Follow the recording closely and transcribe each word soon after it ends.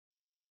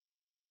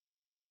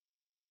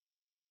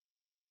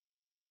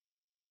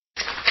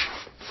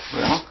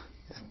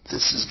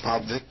This is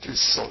Bob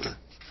Victor's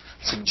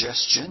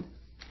suggestion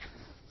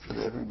so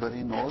that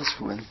everybody knows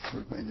when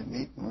we're going to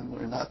meet and when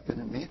we're not going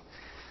to meet.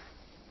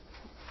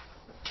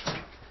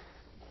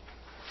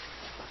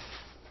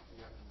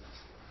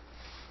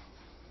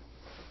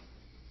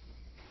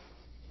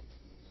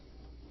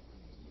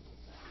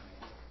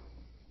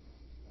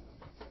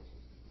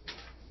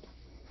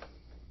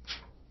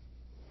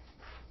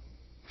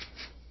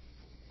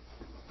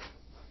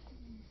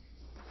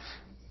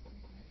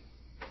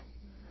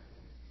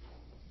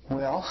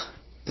 Well,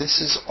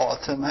 this is all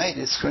tonight.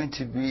 It's going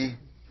to be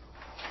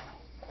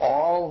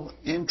all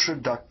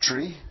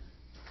introductory,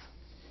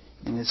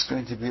 and it's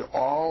going to be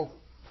all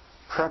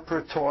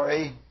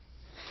preparatory,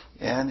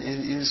 and it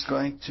is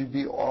going to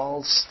be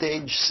all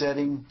stage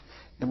setting,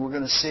 and we're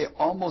going to say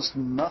almost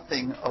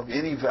nothing of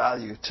any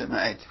value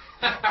tonight.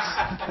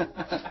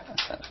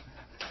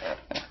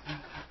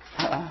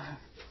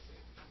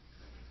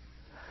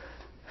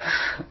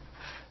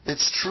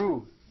 It's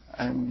true.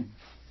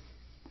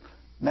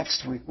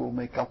 Next week we'll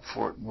make up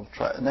for it. We'll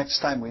try.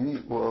 Next time we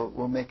meet,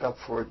 we'll make up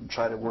for it and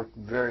try to work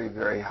very,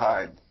 very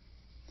hard.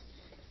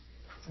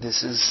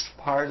 This is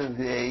part of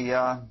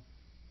a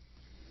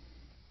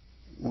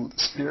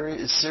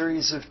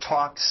series of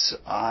talks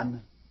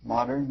on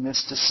modern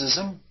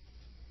mysticism.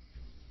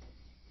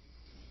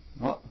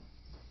 Well,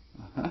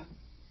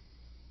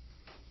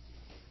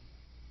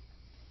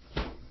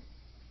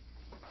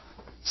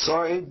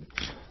 Sorry,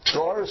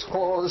 door is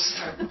closed.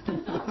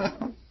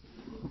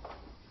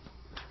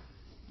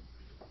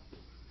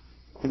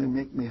 Going to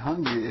make me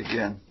hungry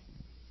again.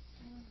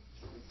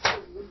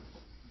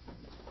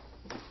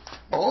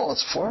 Oh,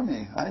 it's for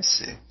me. I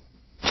see.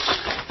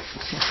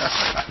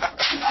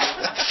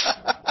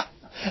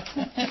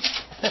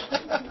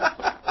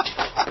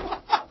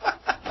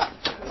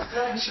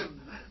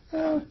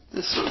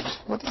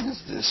 What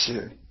is this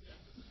here?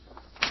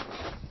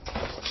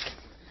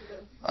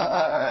 All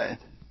right.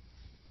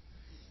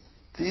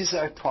 These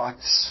are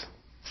talks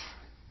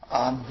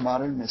on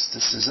modern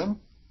mysticism.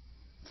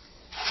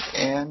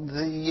 And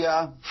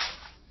the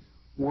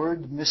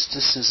word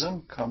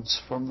mysticism comes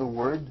from the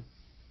word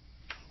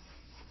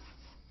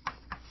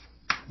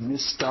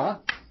mysta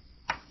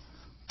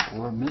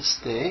or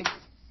myste.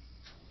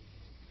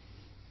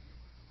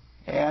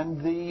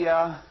 And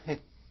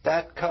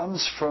that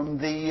comes from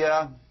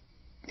the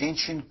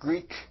ancient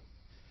Greek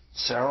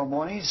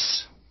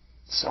ceremonies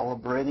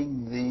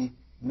celebrating the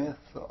myth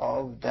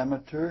of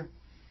Demeter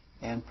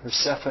and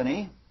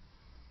Persephone.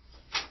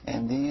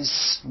 And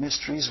these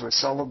mysteries were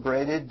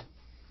celebrated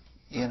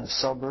in a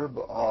suburb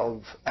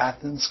of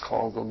Athens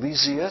called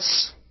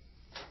Elysius.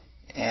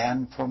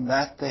 And from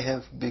that they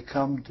have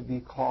become to be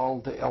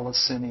called the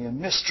Eleusinian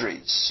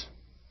Mysteries.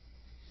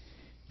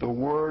 The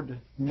word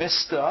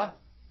mysta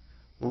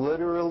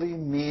literally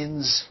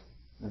means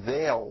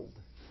veiled.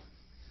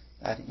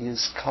 That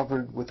is,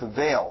 covered with a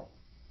veil.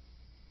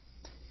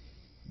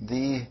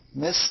 The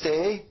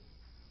mystae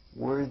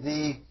were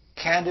the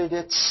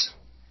candidates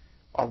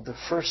of the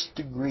first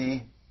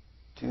degree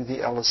to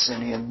the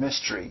Eleusinian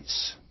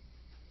Mysteries.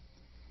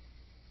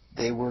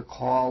 They were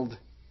called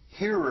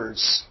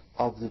hearers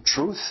of the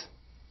truth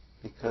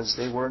because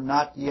they were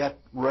not yet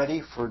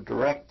ready for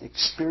direct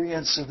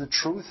experience of the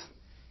truth,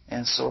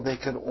 and so they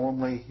could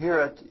only hear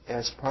it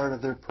as part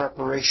of their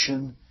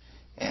preparation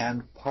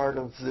and part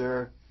of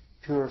their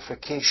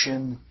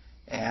purification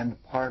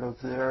and part of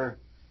their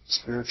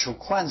spiritual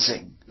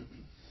cleansing.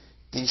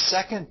 The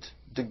second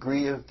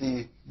degree of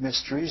the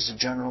mysteries, the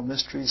general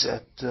mysteries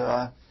at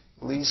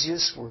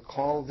Elysius, were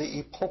called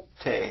the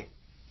epopte.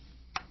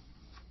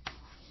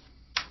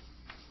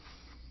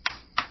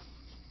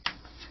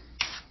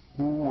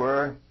 Who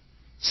were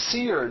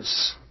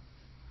seers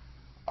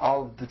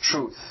of the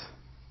truth.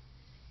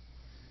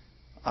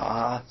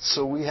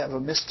 So we have a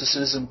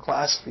mysticism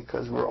class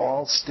because we're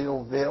all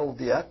still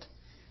veiled yet,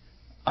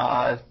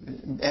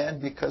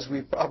 and because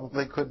we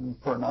probably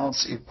couldn't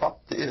pronounce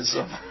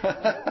epopteism.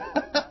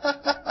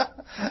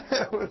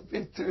 It would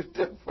be too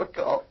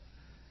difficult.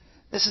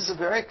 This is a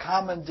very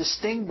common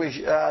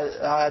distinction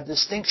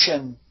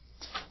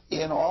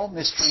in all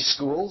mystery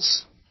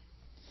schools.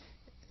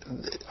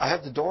 I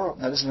have the door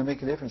open. That doesn't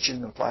make a difference. She's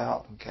going to fly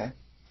out, okay?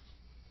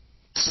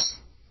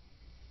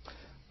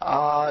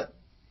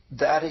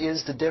 That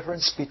is the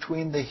difference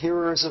between the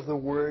hearers of the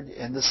word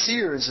and the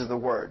seers of the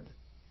word.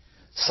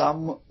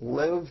 Some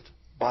lived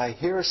by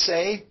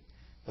hearsay,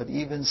 but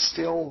even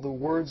still the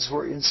words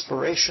were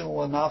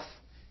inspirational enough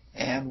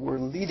and were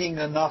leading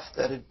enough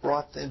that it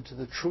brought them to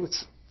the truth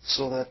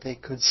so that they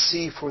could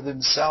see for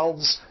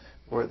themselves,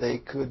 or they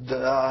could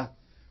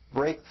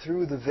break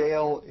through the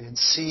veil and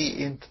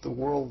see into the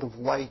world of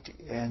light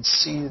and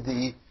see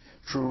the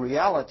true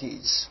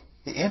realities.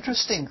 The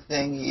interesting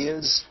thing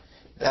is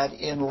that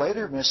in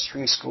later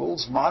mystery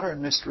schools,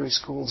 modern mystery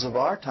schools of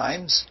our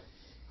times,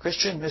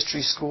 Christian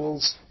mystery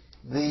schools,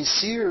 the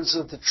seers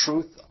of the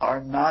truth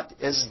are not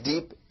as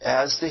deep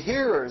as the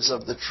hearers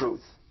of the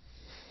truth.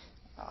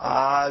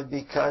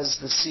 Because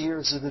the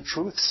seers of the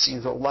truth see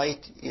the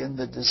light in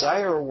the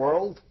desire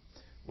world,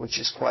 which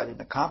is quite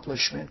an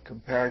accomplishment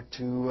compared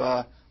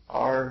to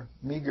our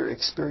meager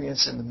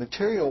experience in the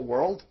material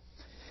world.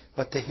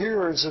 But the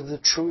hearers of the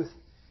truth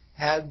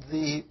had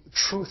the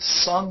truth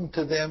sung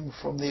to them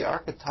from the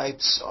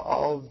archetypes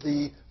of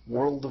the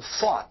world of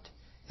thought.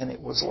 And it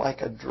was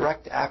like a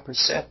direct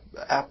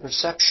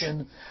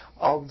apperception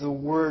of the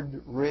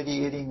word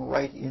radiating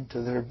right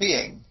into their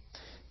being.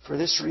 For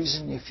this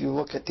reason, if you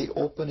look at the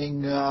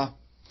opening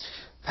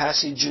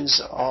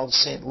passages of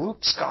St.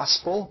 Luke's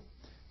Gospel,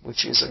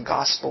 which is a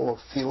gospel of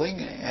feeling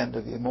and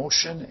of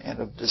emotion and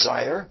of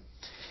desire,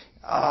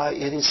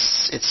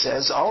 it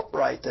says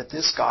outright that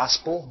this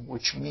gospel,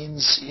 which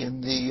means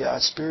in the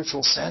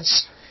spiritual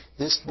sense,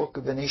 this book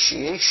of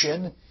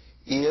initiation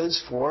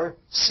is for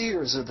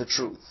seers of the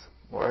truth.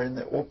 Or in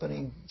the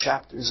opening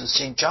chapters of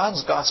St.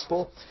 John's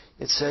Gospel,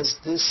 it says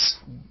this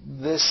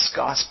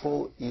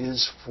gospel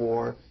is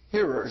for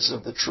hearers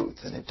of the truth.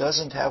 And it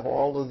doesn't have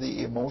all of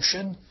the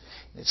emotion.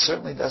 It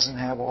certainly doesn't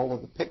have all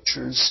of the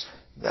pictures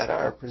that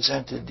are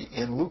presented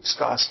in Luke's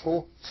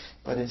Gospel,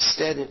 but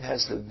instead it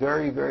has the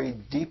very, very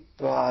deep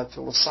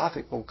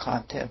philosophical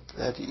content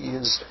that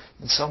is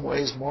in some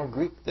ways more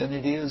Greek than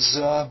it is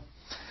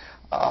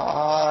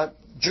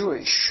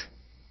Jewish.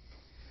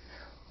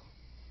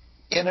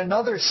 In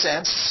another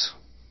sense,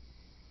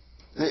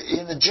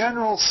 in the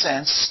general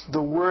sense,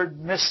 the word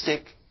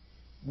mystic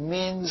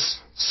means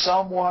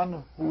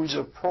someone whose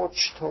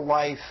approach to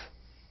life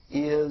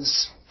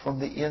is from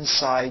the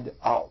inside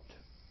out.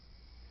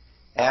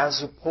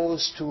 As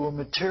opposed to a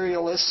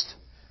materialist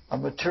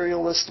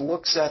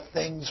looks at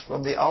things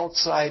from the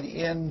outside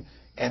in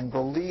and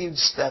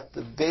believes that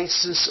the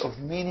basis of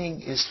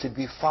meaning is to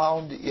be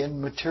found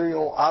in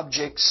material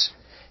objects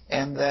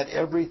and that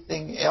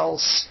everything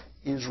else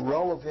is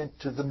relevant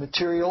to the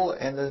material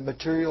and the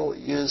material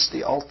is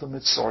the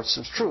ultimate source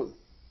of truth.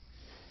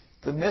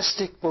 The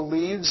mystic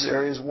believes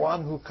there is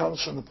one who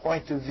comes from the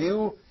point of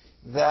view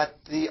that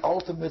the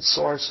ultimate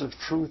source of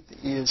truth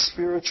is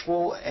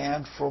spiritual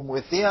and from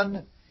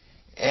within,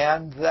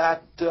 and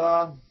that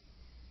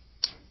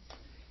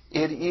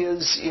it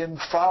is in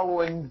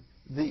following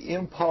the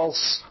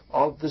impulse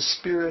of the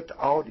spirit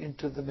out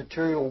into the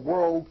material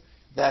world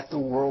that the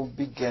world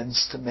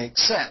begins to make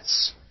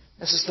sense.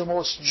 This is the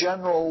most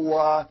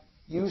general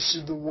use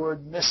of the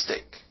word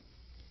mystic.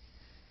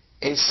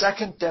 A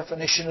second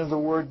definition of the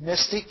word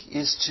mystic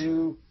is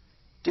to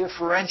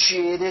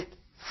differentiate it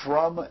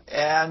from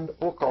an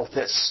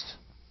occultist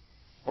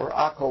or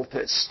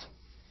occultist.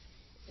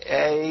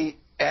 An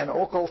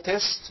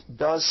occultist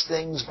does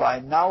things by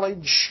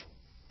knowledge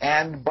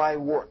and by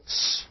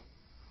works,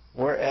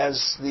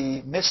 whereas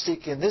the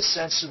mystic in this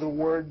sense of the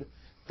word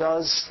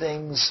does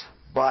things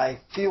by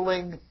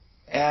feeling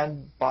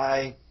and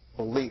by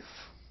belief,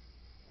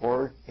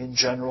 or in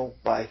general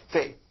by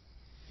faith.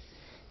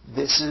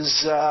 This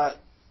is a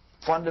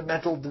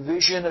fundamental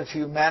division of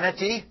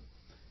humanity,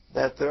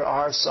 that there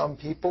are some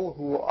people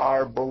who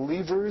are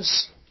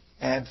believers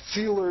and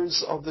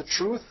feelers of the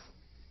truth,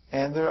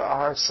 and there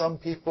are some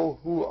people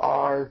who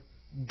are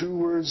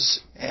doers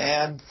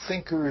and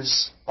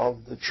thinkers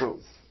of the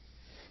truth.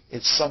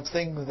 It's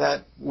something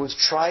that was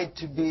tried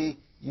to be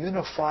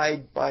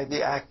unified by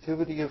the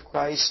activity of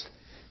Christ,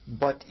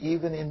 but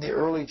even in the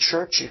early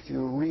church, if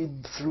you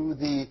read through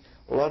the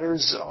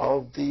letters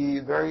of the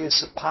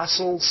various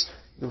apostles,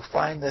 you'll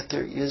find that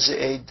there is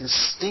a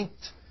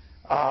distinct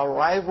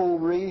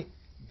rivalry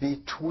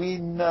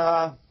between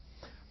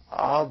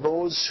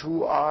those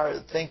who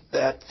think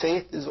that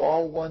faith is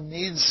all one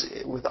needs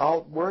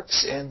without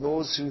works, and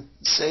those who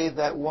say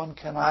that one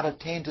cannot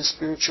attain to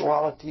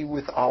spirituality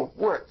without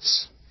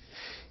works.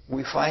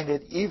 We find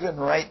it even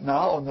right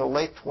now in the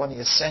late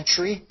 20th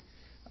century.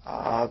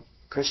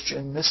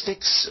 Christian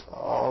mystics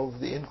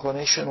of the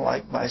inclination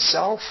like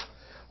myself,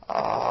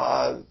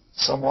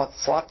 somewhat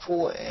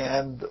thoughtful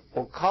and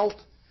occult,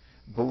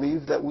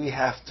 believe that we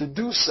have to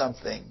do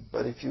something.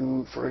 But if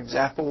you, for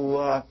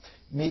example,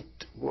 meet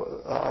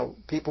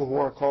people who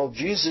are called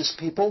Jesus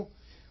people,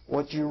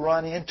 what you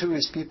run into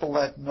is people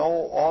that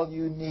know all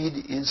you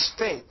need is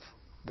faith,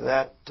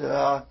 that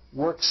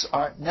works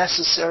aren't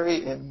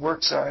necessary, and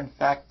works are in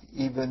fact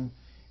even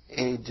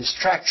a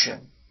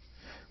distraction.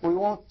 We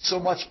won't so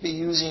much be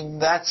using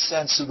that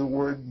sense of the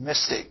word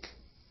mystic,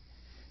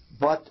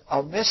 but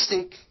a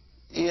mystic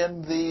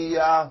in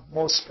the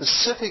most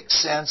specific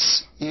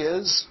sense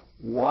is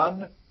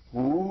one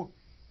who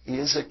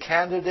is a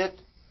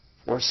candidate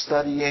for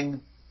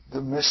studying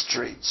the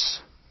mysteries.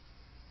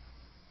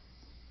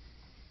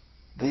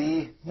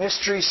 The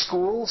mystery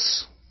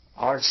schools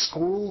are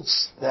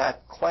schools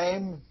that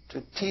claim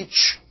to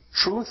teach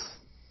truth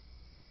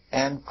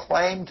and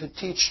claim to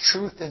teach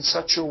truth in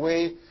such a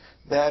way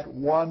that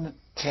one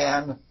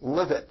can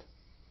live it.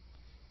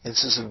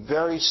 This is a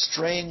very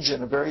strange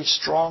and a very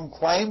strong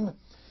claim.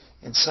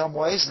 In some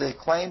ways, they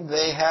claim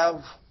they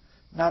have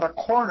not a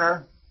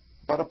corner,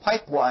 but a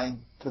pipeline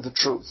to the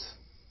truth.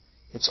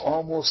 It's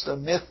almost a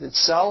myth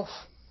itself.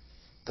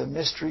 The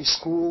mystery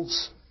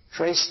schools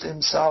trace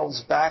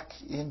themselves back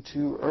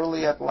into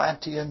early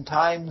Atlantean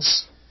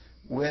times,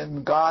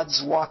 when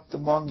gods walked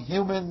among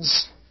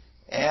humans,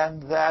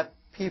 and that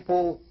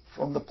people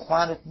from the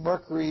planet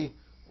Mercury,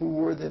 who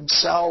were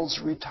themselves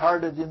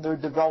retarded in their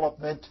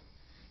development,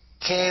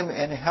 came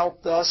and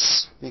helped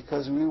us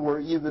because we were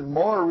even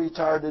more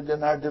retarded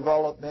in our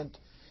development,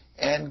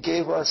 and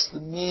gave us the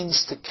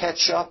means to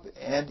catch up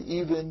and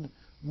even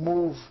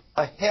move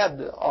ahead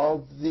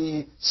of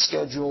the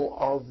schedule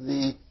of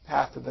the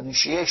path of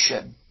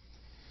initiation,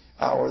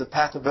 or the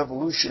path of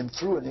evolution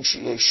through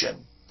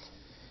initiation.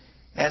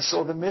 And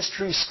so the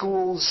mystery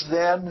schools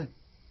then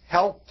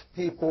helped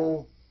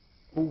people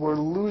who were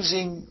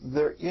losing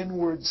their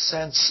inward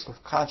sense of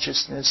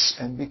consciousness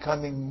and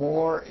becoming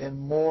more and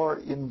more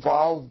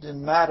involved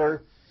in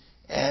matter,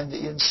 and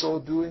in so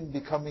doing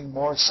becoming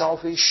more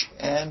selfish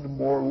and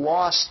more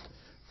lost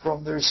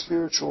from their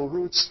spiritual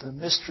roots. The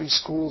mystery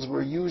schools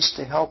were used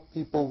to help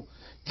people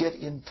get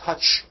in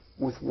touch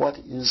with what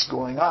is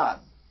going on.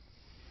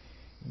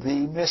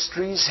 The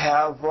mysteries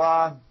have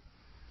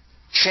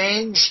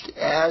changed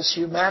as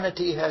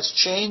humanity has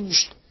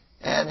changed,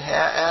 and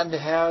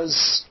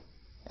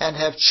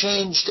have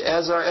changed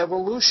as our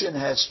evolution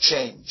has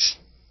changed.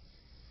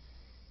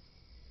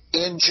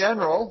 In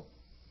general,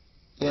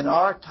 in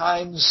our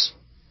times,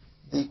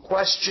 the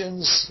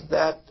questions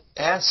that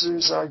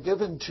answers are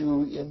given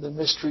to in the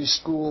mystery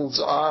schools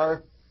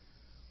are,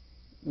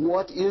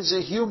 what is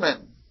a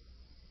human?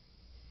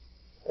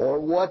 Or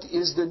what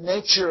is the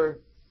nature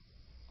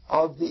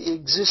of the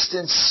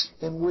existence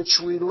in which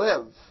we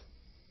live?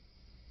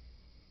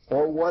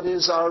 Or what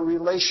is our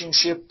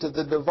relationship to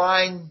the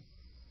divine?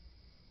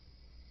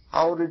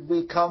 How did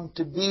we come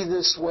to be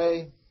this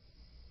way?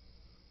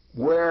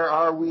 Where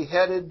are we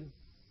headed?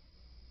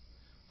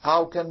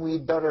 How can we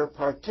better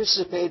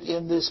participate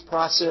in this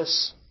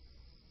process?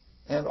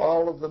 And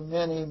all of the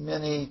many,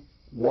 many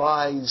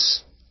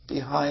whys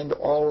behind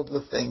all of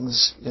the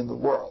things in the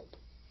world.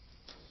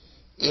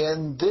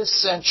 In this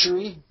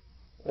century,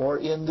 or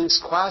in this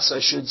class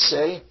I should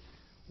say,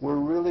 we're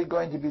really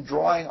going to be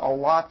drawing a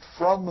lot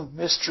from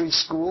mystery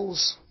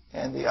schools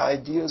and the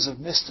ideas of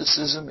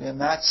mysticism in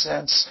that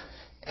sense,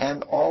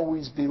 and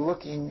always be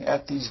looking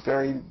at these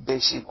very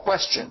basic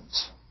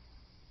questions.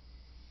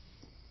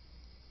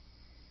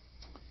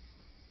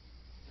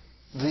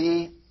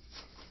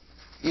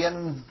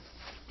 In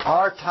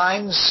our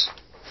times,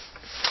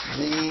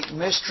 the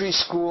mystery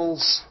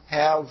schools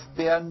have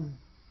been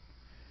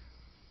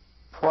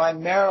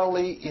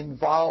primarily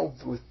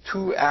involved with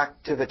two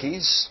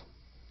activities: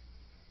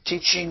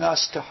 teaching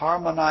us to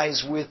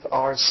harmonize with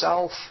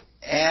ourself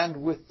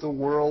and with the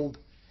world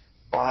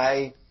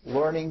by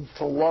learning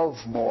to love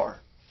more.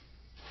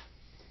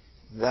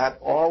 That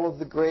all of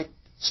the great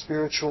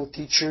spiritual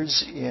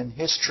teachers in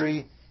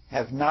history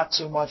have not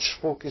so much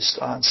focused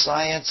on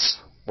science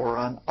or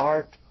on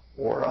art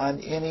or on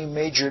any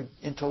major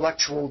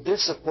intellectual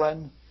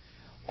discipline.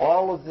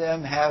 All of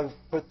them have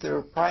put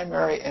their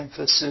primary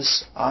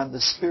emphasis on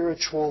the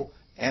spiritual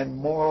and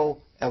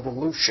moral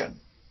evolution,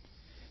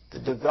 the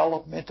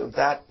development of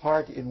that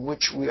part in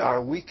which we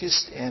are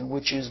weakest and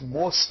which is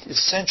most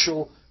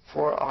essential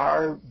for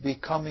our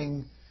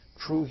becoming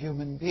true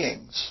human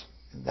beings,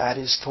 and that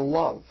is to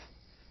love.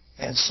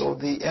 And so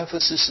the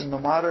emphasis in the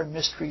modern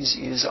mysteries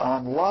is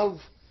on love,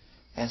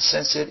 and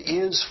since it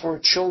is for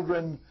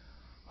children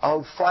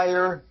of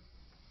fire,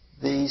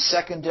 the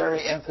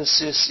secondary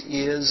emphasis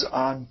is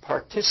on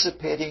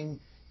participating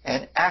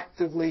and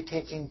actively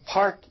taking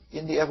part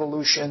in the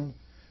evolution,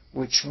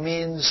 which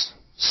means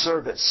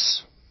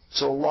service.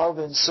 So love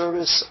and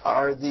service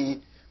are the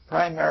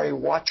primary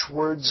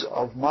watchwords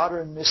of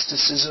modern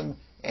mysticism,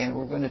 and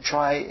we're going to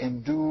try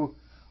and do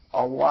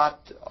a lot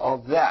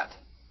of that.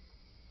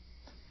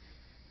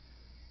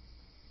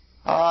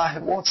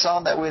 It won't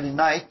sound that way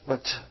tonight,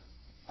 but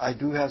I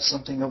do have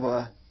something of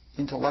an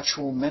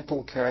intellectual,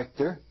 mental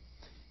character,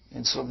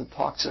 and so the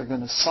talks are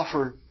going to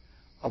suffer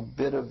a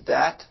bit of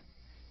that.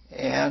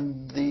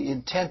 And the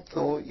intent,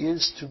 though,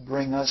 is to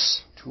bring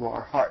us to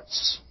our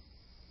hearts.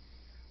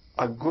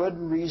 A good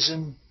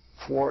reason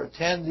for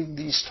attending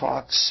these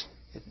talks,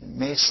 it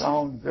may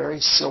sound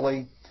very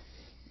silly,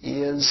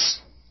 is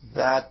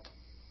that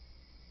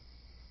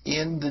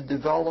in the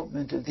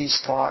development of these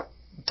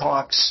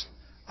talks,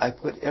 I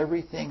put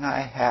everything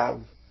I have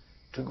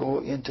to go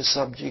into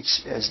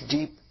subjects as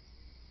deep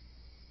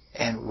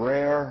and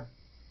rare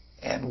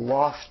and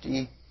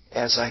lofty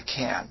as I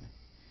can.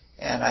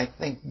 And I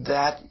think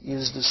that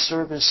is the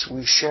service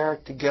we share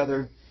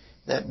together,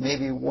 that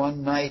maybe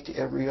one night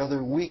every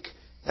other week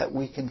that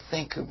we can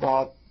think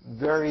about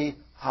very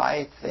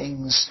high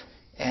things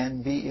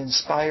and be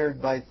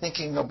inspired by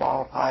thinking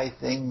about high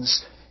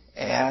things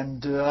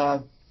and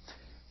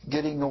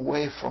getting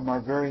away from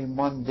our very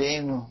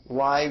mundane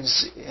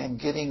lives and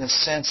getting a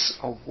sense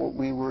of what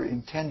we were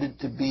intended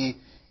to be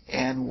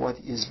and what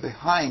is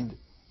behind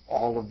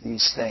all of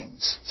these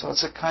things. So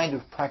it's a kind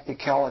of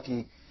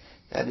practicality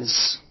that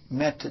is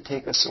meant to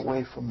take us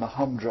away from the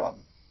humdrum.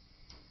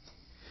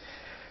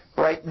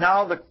 Right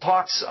now, the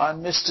talks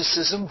on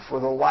mysticism for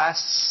the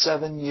last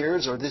 7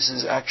 years, or this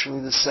is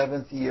actually the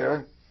 7th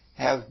year,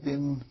 have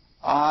been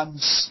on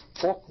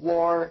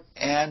folklore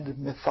and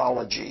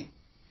mythology.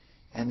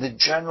 And the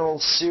general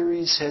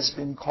series has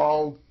been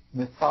called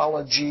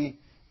Mythology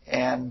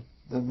and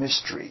the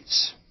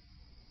Mysteries.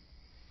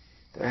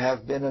 There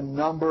have been a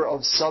number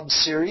of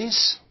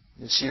sub-series.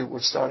 This year we're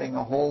starting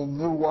a whole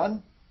new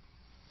one.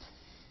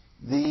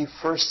 The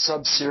first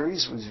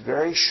sub-series was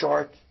very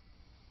short,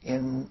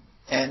 and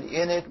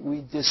in it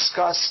we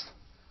discussed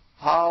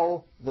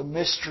how the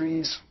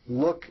mysteries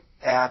look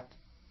at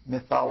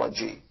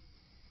mythology.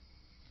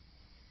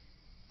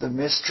 The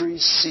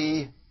mysteries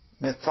see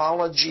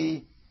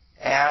mythology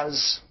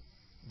as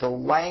the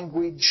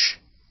language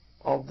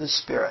of the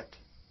Spirit,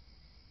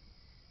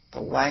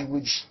 the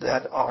language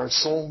that our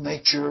soul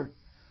nature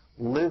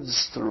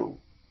lives through.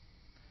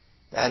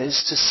 That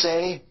is to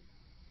say,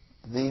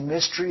 the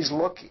mysteries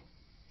look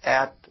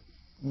at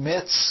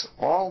myths,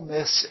 all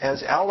myths,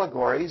 as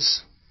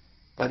allegories,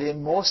 but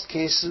in most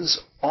cases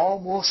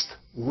almost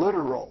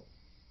literal.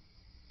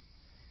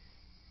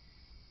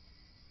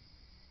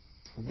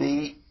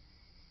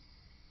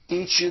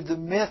 Each of the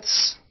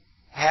myths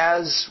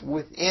has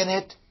within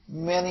it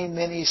many,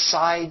 many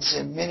sides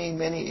and many,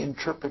 many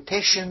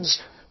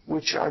interpretations,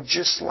 which are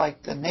just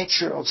like the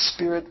nature of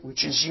spirit,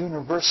 which is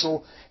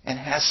universal and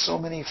has so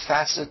many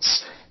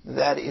facets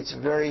that it's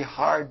very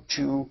hard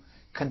to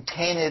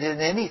contain it in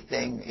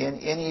anything, in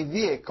any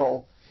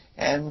vehicle.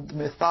 And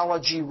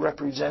mythology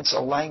represents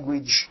a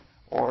language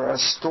or a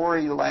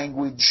story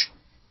language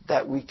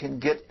that we can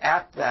get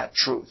at that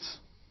truth.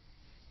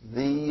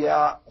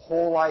 The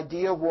whole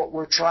idea of what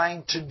we're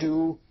trying to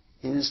do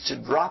is to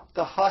drop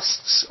the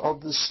husks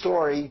of the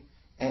story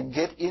and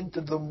get into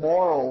the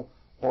moral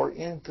or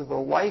into the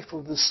life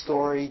of the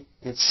story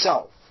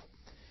itself.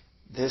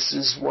 This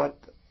is what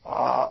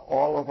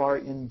all of our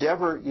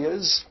endeavor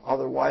is.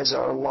 Otherwise,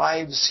 our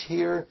lives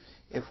here,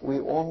 if we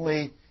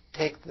only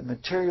take the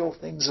material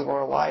things of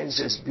our lives,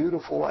 as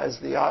beautiful as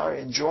they are,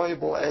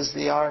 enjoyable as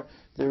they are,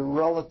 they're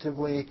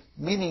relatively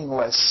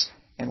meaningless,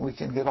 and we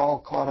can get all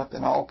caught up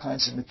in all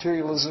kinds of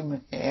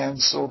materialism, and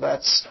so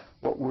that's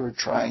what we're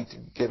trying to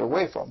get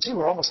away from. See,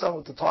 we're almost done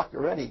with the talk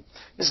already.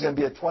 This is going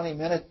to be a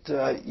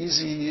 20-minute,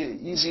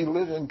 easy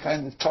living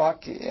kind of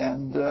talk,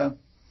 and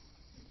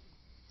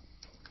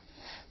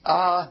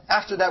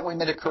after that we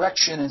made a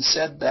correction and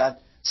said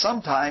that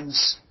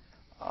sometimes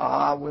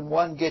when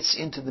one gets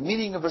into the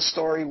meaning of a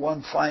story,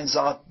 one finds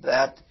out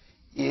that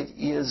it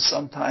is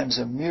sometimes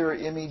a mirror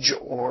image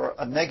or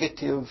a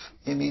negative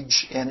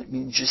image, and it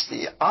means just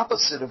the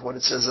opposite of what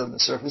it says on the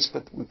surface,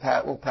 but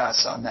we'll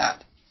pass on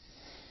that.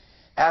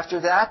 After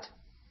that,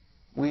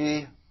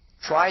 we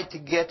tried to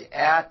get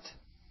at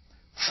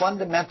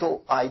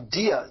fundamental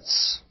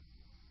ideas,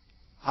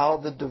 how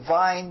the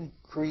divine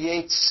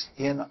creates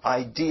in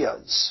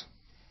ideas.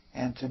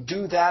 And to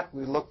do that,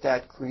 we looked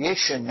at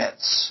creation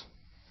myths.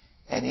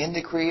 And in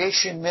the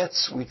creation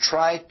myths, we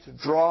tried to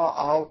draw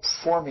out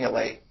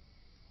formulae.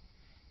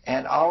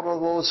 And out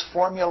of those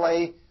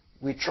formulae,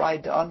 we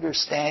tried to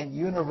understand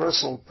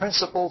universal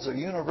principles or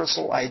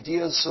universal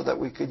ideas so that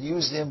we could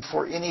use them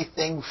for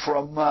anything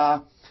from,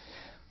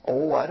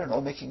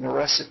 making a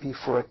recipe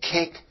for a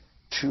cake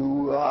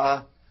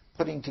to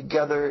putting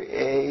together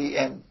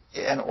an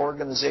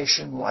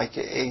organization like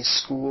a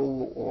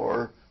school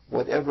or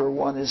whatever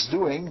one is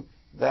doing,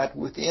 that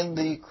within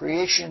the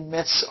creation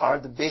myths are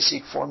the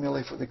basic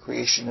formulae for the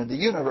creation of the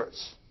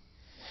universe.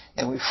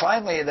 And we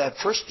finally, that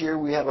first year,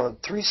 we had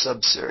 3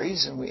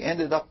 sub-series, and we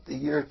ended up the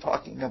year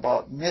talking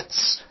about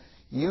myths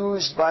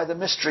used by the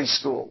mystery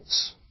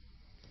schools,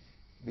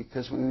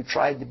 because we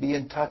tried to be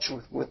in touch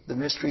with what the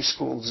mystery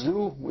schools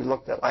do. We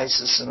looked at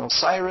Isis and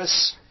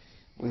Osiris.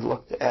 We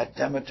looked at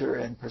Demeter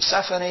and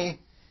Persephone.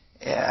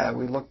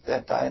 We looked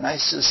at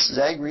Dionysus,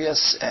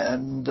 Zagreus,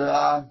 and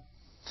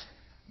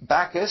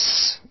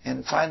Bacchus,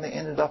 and finally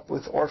ended up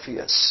with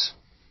Orpheus.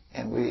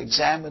 And we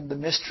examined the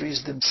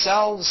mysteries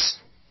themselves,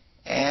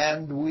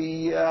 and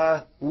we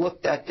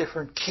looked at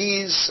different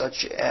keys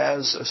such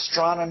as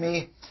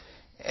astronomy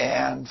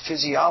and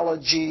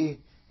physiology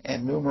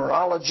and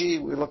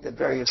numerology. We looked at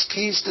various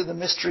keys to the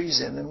mysteries,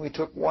 and then we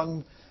took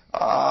one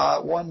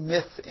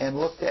myth and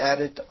looked at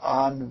it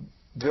on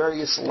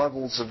various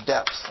levels of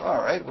depth.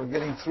 All right, we're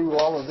getting through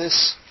all of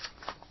this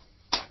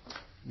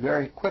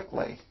very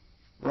quickly.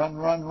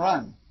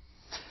 Run.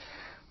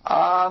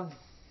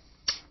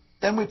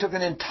 Then we took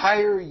an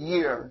entire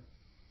year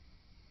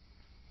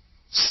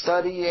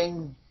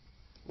studying,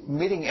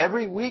 meeting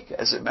every week,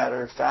 as a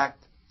matter of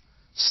fact,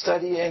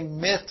 studying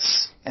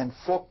myths and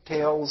folk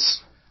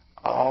tales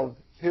of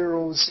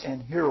heroes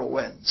and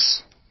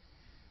heroines.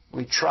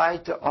 We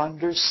tried to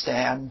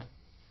understand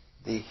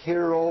the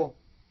hero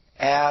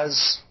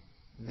as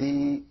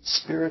the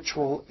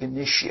spiritual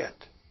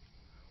initiate,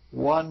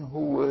 one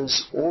who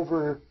was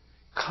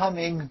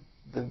overcoming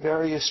the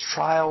various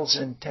trials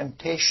and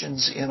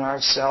temptations in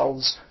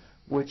ourselves,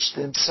 which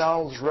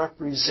themselves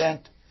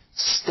represent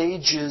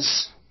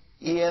stages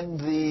in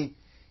the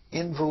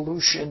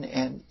involution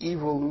and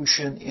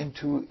evolution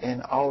into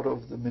and out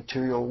of the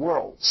material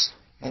worlds.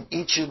 And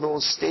each of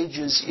those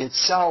stages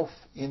itself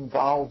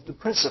involved a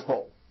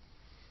principle.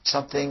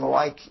 Something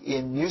like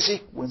in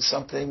music, when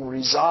something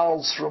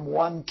resolves from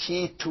one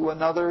key to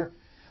another,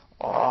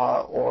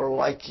 or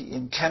like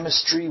in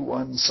chemistry,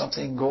 when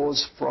something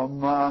goes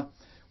from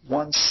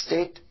one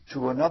state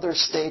to another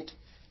state,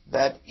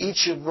 that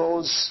each of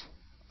those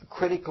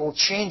critical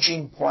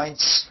changing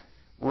points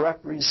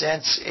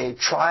represents a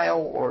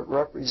trial, or it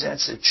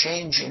represents a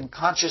change in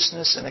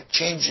consciousness and a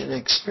change in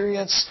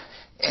experience,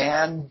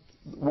 and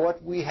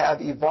what we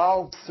have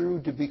evolved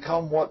through to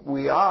become what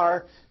we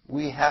are,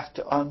 we have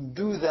to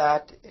undo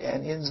that,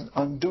 and in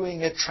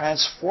undoing it,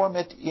 transform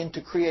it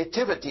into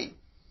creativity.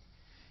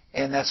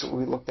 And that's what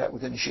we looked at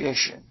with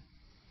initiation.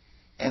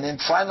 And then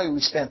finally, we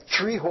spent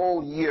 3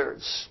 whole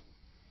years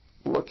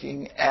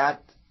looking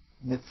at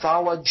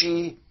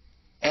mythology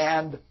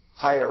and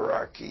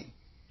hierarchy.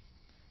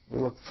 We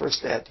looked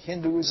first at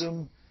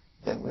Hinduism,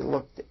 then we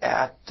looked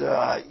at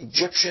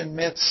Egyptian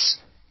myths,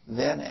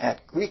 then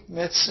at Greek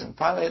myths, and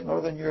finally at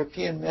Northern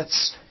European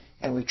myths,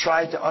 and we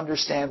tried to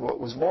understand what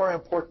was more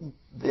important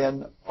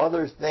than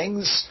other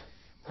things,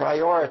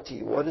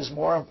 priority, what is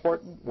more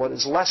important, what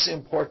is less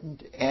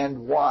important,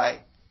 and why.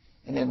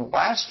 And then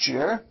last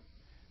year,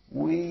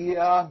 we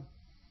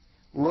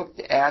looked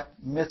at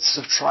myths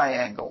of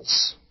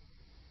triangles.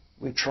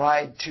 We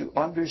tried to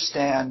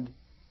understand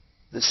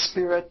the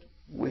spirit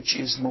which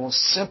is most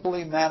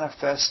simply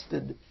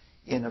manifested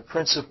in a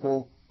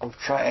principle of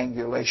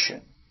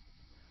triangulation.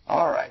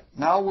 All right,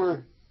 now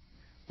we're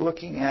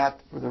looking at,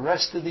 for the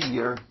rest of the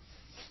year,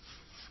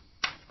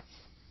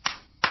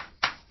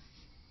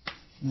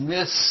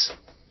 myths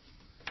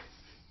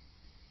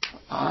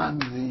on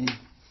the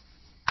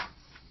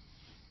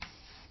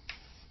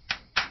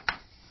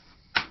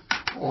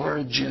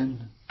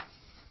origin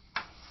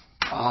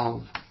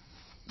of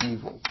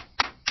evil.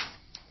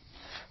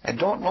 I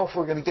don't know if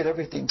we're going to get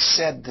everything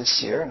said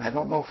this year, and I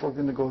don't know if we're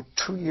going to go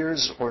 2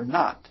 years or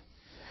not.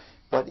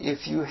 But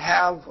if you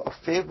have a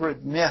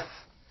favorite myth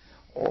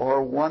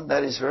or one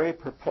that is very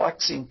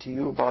perplexing to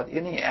you about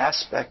any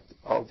aspect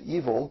of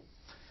evil,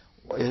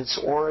 its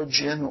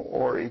origin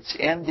or its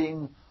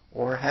ending,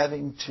 or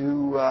having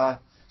to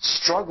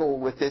struggle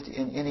with it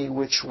in any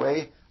which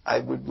way, I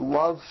would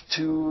love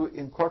to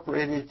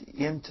incorporate it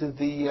into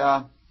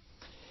the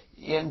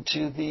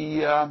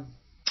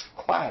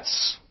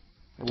class.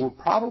 We'll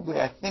probably,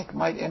 I think,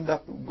 might end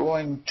up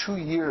going 2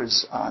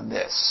 years on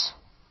this.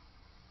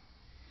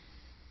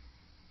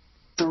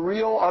 The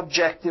real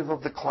objective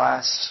of the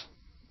class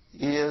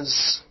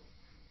is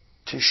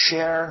to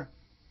share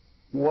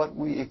what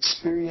we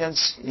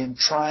experience in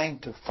trying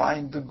to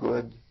find the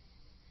good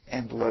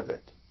and live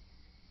it.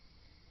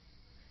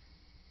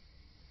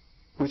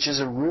 Which is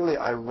a really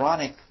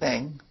ironic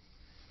thing,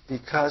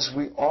 because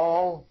we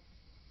all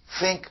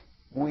think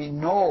we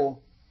know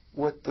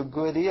what the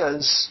good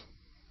is,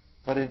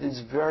 but it is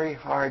very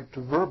hard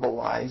to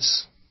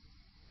verbalize,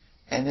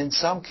 and in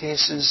some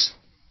cases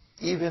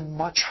even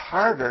much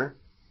harder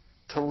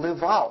to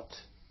live out.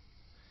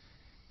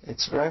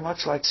 It's very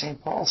much like St.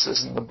 Paul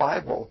says in the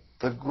Bible,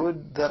 the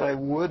good that I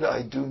would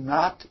I do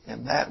not,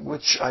 and that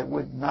which I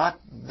would not,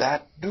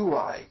 that do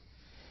I.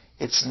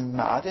 It's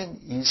not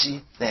an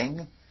easy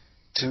thing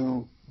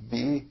to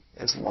be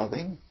as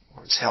loving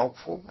or as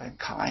helpful and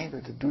kind,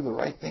 or to do the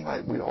right thing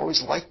like we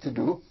always like to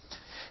do.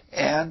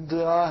 And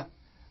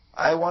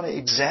I want to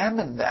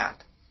examine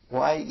that.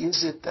 Why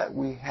is it that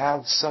we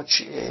have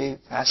such a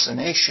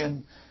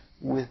fascination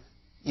with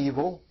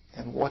evil,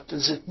 and what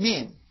does it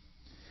mean?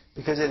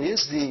 Because it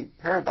is the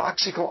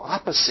paradoxical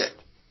opposite.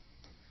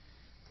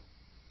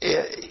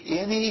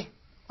 Any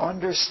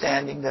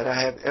understanding that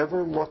I have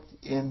ever looked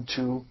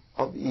into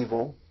of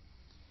evil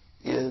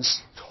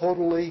is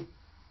totally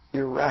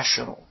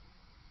irrational.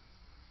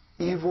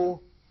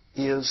 Evil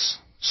is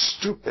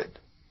stupid.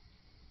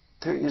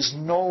 There is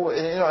no,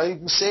 you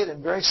can say it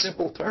in very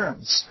simple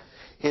terms.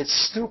 It's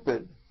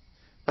stupid.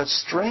 But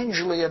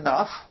strangely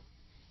enough,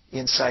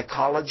 in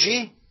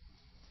psychology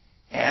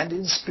and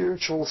in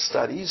spiritual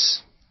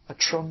studies, a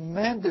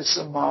tremendous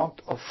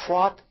amount of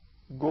thought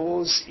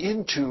goes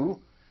into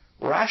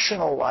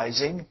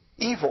rationalizing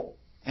evil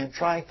and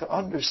trying to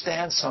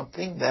understand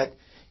something that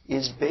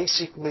is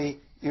basically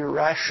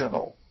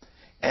irrational.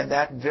 And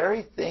that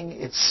very thing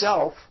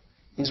itself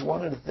is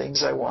one of the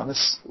things I want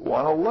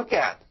to look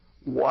at.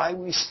 Why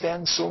we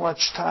spend so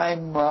much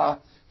time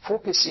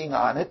focusing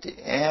on it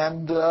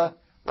and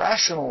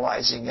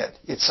rationalizing it.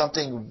 It's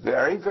something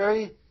very,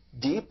 very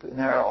deep, and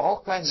there are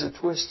all kinds of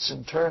twists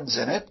and turns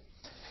in it.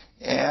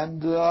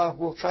 And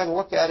we'll try to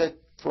look at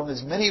it from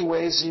as many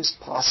ways as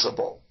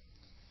possible.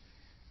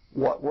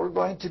 What we're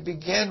going to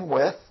begin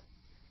with,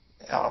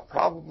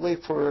 probably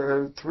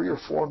for 3 or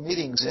 4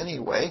 meetings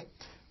anyway,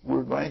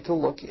 we're going to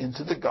look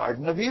into the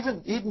Garden of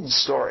Eden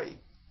story.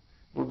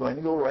 We're going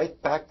to go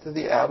right back to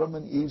the Adam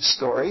and Eve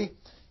story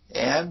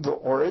and the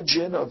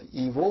origin of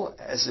evil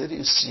as it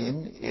is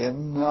seen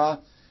in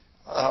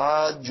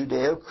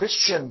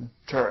Judeo-Christian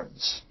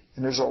terms.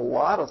 And there's a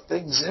lot of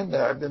things in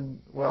there. I've been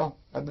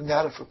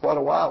at it for quite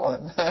a while,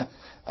 and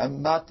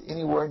I'm not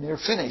anywhere near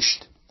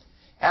finished.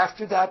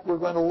 After that, we're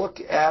going to look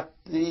at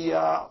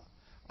the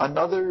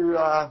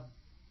another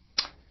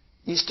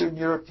Eastern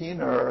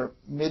European or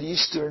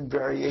Mid-Eastern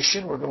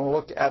variation. We're going to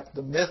look at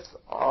the myth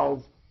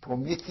of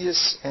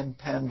Prometheus and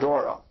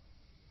Pandora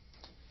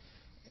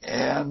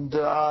and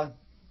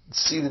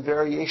see the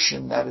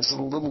variation that is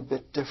a little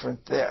bit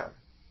different there.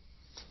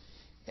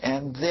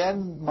 And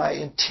then my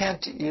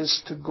intent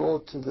is to go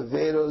to the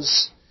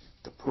Vedas,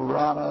 the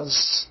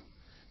Puranas,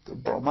 the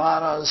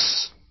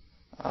Brahmanas,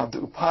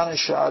 the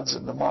Upanishads,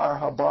 and the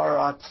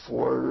Mahabharata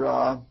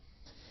for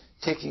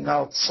taking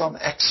out some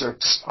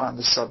excerpts on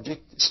the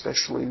subject,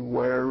 especially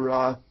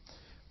where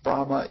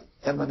Brahma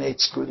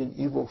emanates good and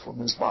evil from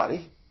his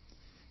body.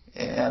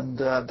 And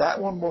that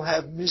one will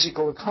have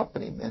musical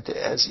accompaniment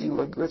as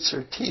Ela grits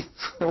her teeth.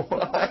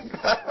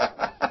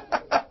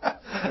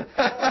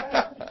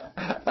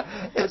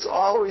 It's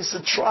always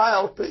a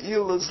trial to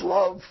Ela's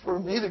love for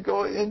me to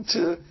go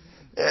into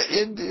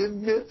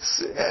Indian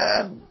myths,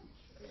 and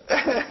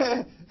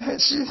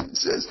she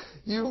says,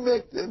 "You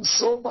make them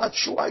so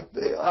much like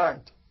they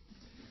aren't."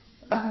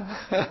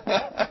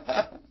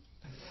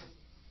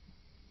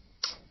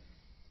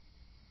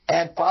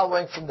 And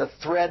following from the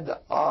thread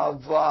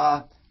of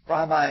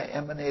Brahma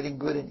emanating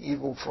good and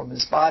evil from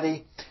his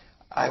body,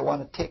 I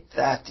want to take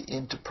that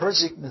into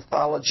Persic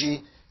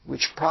mythology,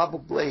 which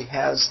probably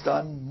has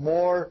done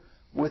more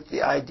with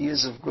the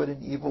ideas of good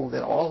and evil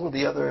than all of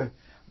the other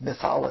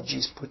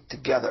mythologies put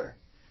together.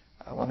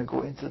 I want to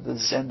go into the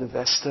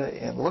Zendavesta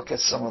and look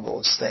at some of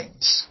those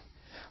things.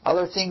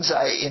 Other things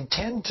I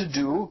intend to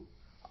do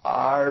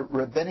are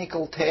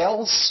rabbinical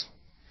tales,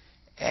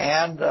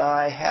 and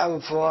I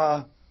have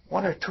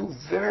one or two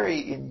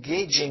very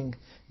engaging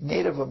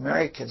Native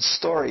American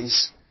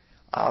stories,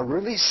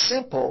 really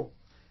simple,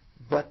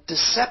 but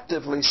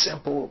deceptively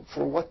simple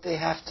for what they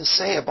have to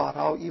say about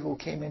how evil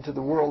came into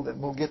the world,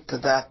 and we'll get to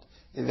that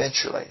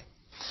eventually.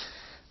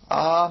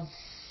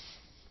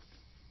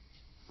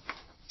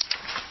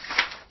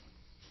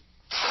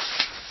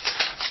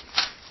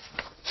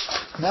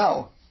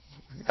 Now,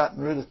 we've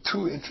gotten rid of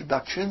 2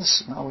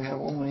 introductions. Now we have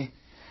only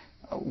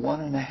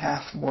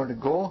 1.5 more to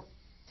go,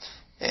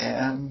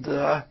 and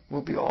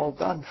we'll be all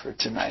done for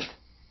tonight.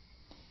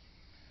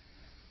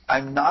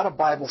 I'm not a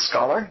Bible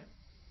scholar,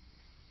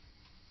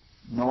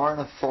 nor an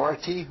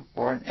authority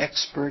or an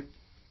expert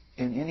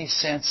in any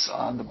sense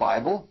on the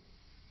Bible.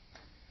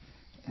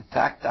 In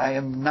fact, I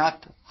am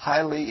not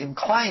highly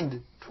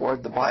inclined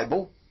toward the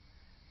Bible.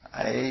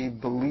 I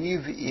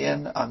believe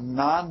in a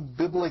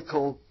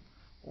non-biblical,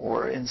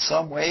 or in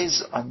some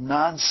ways a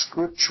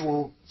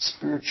non-scriptural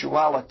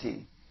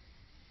spirituality,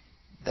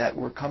 that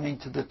we're coming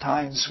to the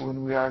times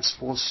when we are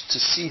supposed to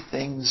see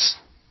things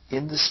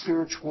in the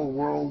spiritual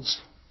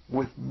worlds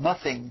with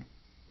nothing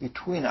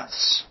between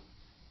us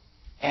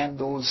and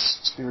those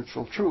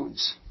spiritual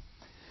truths.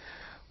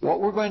 What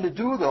we're going to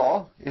do,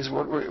 though, is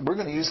we're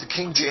going to use the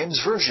King James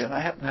Version. I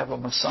happen to have a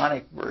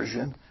Masonic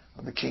version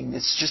of the King.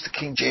 It's just the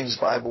King James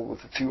Bible with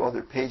a few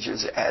other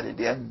pages added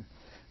in,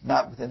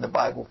 not within the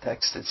Bible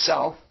text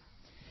itself.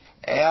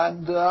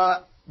 And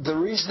there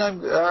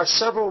are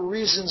several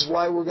reasons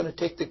why we're going to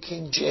take the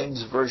King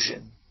James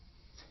Version.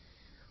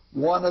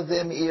 One of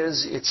them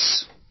is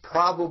it's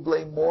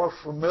probably more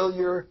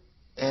familiar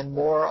and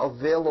more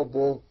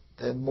available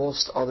than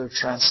most other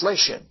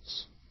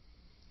translations.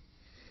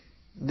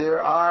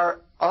 There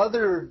are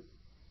other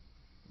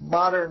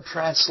modern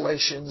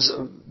translations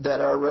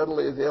that are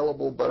readily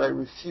available, but I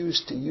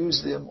refuse to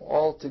use them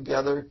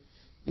altogether,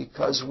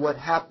 because what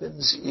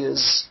happens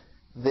is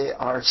they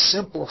are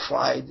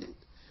simplified,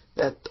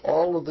 that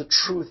all of the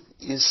truth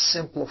is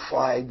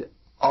simplified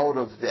out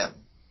of them.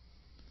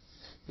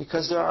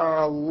 Because there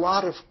are a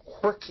lot of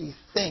quirky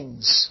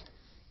things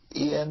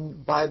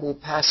in Bible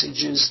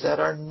passages that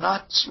are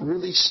not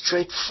really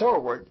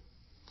straightforward.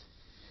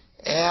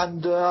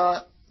 And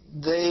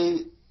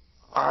they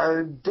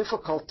are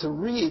difficult to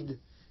read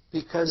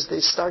because they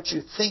start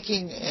you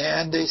thinking,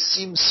 and they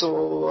seem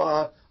so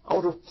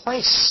out of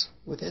place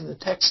within the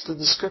text of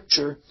the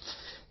Scripture.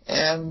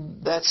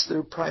 And that's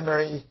their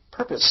primary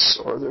purpose,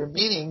 or their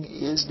meaning,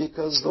 is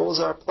because those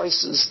are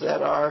places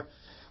that are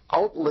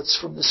outlets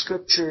from the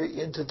Scripture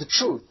into the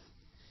truth.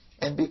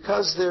 And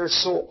because they're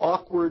so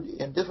awkward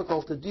and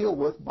difficult to deal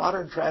with,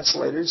 modern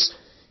translators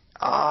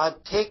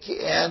take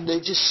and they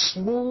just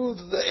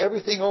smooth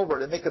everything over.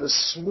 They make it a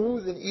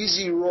smooth and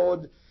easy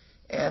road,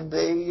 and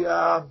they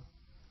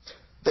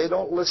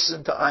don't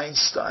listen to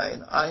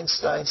Einstein.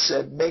 Einstein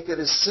said, make it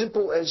as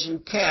simple as you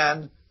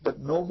can, but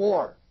no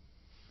more.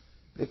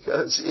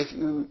 Because if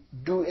you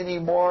do any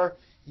more,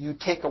 you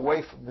take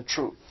away from the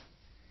truth.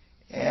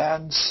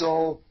 And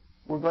so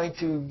we're going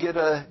to get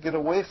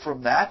away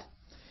from that.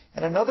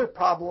 And another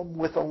problem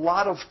with a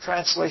lot of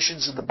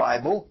translations of the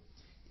Bible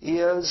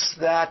is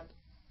that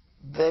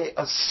they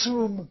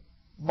assume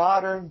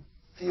modern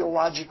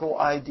theological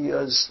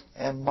ideas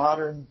and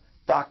modern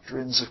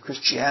doctrines of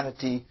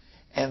Christianity,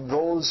 and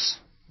those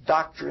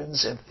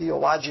doctrines and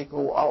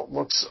theological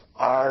outlooks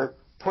are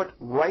put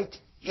right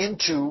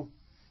into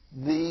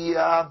the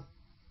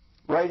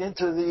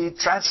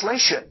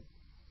translation.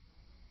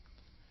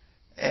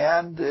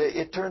 And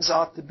it turns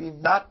out to be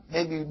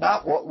maybe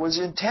not what was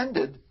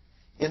intended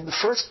in the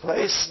first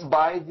place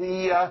by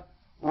the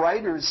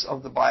writers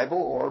of the Bible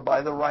or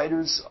by the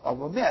writers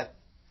of a myth.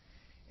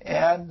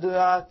 And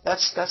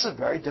that's a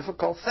very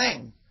difficult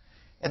thing.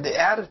 And the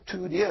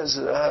attitude is,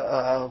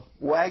 a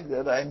wag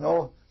that I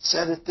know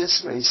said it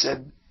this way. He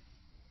said,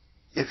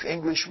 if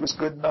English was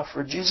good enough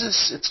for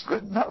Jesus, it's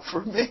good enough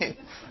for me.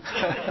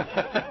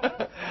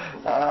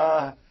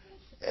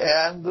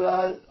 And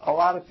a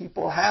lot of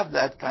people have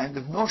that kind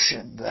of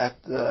notion that,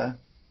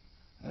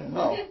 I don't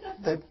know,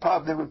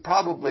 they would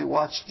probably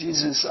watch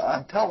Jesus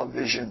on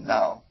television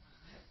now.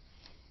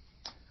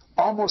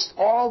 Almost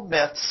all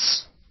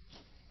myths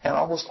and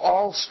almost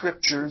all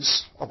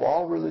scriptures of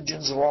all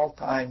religions of all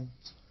time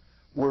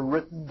were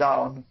written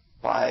down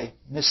by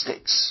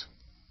mystics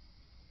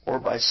or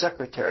by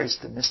secretaries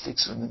to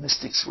mystics when the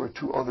mystics were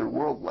too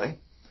otherworldly.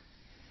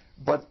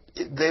 But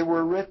they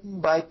were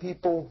written by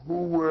people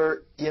who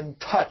were in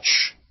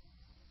touch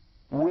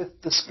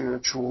with the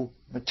spiritual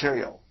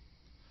material.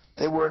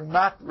 They were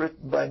not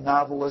written by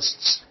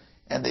novelists,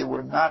 and they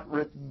were not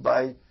written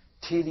by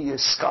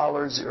tedious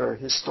scholars or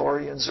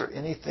historians or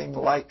anything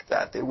like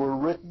that. They were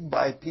written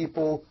by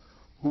people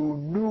who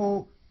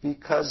knew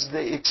because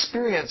they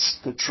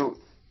experienced the truth.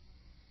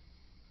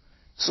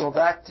 So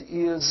that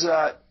is,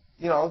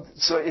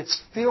 so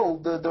it's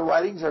filled, the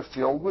writings are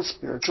filled with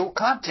spiritual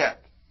content.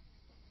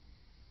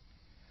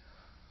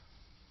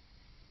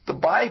 The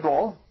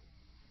Bible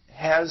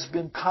has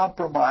been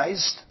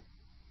compromised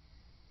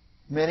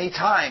many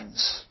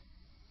times.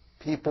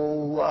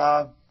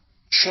 People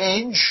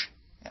change,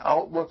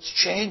 outlooks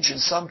change, and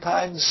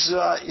sometimes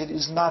it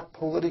is not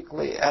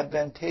politically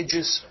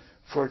advantageous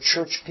for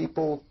church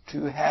people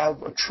to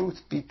have a truth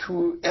be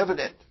too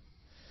evident.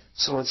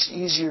 So it's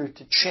easier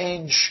to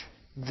change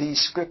the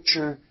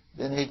scripture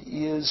than it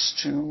is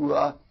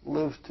to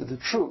live to the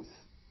truth.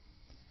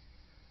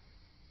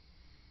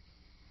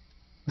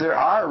 There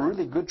are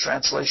really good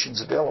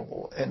translations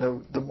available,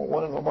 and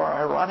one of the more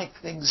ironic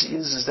things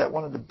is that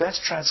one of the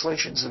best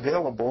translations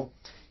available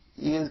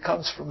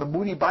comes from the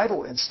Moody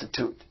Bible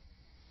Institute.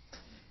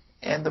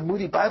 And the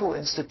Moody Bible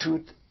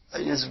Institute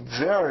is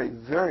very,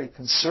 very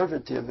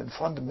conservative and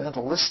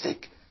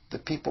fundamentalistic, the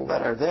people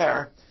that are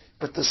there,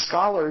 but the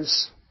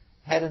scholars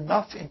had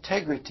enough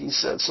integrity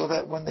so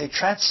that when they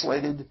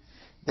translated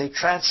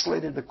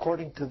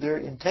according to their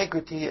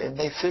integrity, and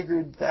they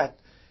figured that,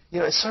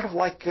 it's sort of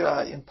like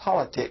in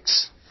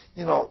politics.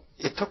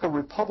 It took a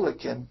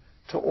Republican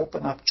to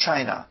open up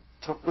China.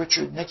 It took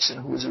Richard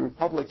Nixon, who was a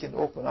Republican, to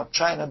open up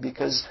China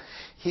because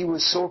he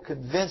was so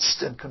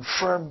convinced and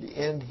confirmed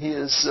in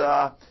his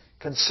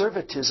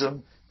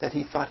conservatism that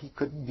he thought he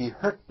couldn't be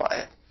hurt by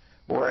it.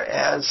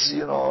 Whereas,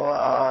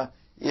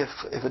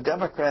 if a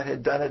Democrat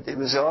had done it, it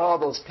was,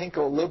 those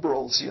pinko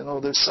liberals,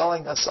 they're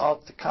selling us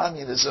out to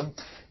communism.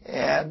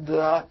 And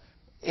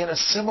in a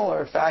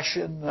similar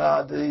fashion,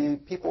 the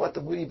people at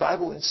the Moody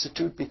Bible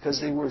Institute,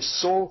 because they were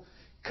so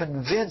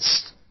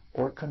convinced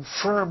or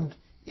confirmed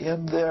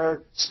in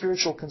their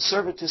spiritual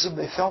conservatism,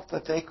 they felt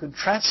that they could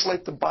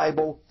translate the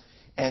Bible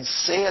and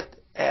say it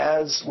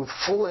with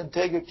full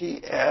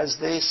integrity as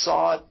they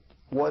saw it,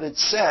 what it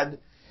said,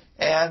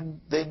 and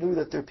they knew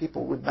that their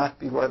people would not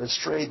be led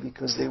astray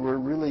because they were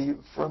really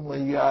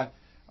firmly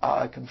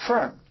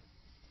confirmed.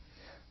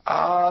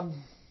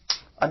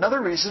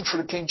 Another reason for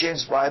the King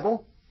James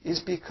Bible is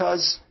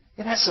because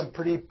it has some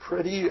pretty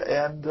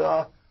and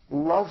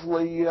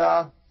lovely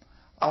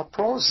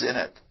prose in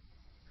it.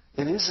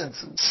 It isn't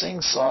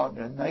sing-song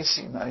and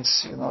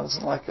nicey-nice, it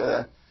isn't like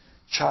a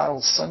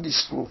child's Sunday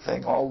school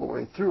thing all the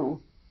way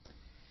through.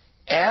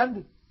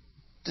 And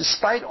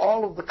despite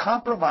all of the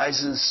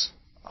compromises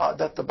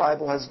that the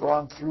Bible has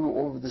gone through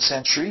over the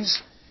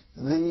centuries,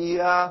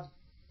 the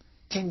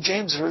King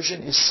James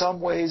Version is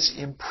some ways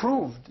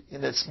improved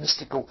in its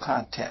mystical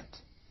content.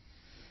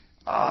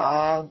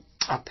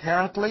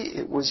 Apparently,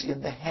 it was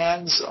in the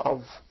hands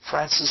of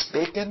Francis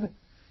Bacon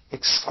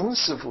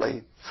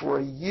exclusively for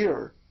a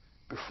year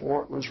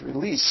before it was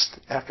released.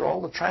 After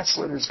all the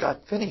translators got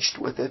finished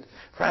with it,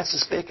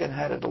 Francis Bacon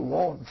had it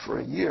alone for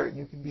a year, and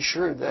you can be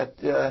sure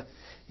that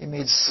he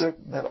made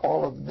certain that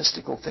all of the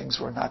mystical things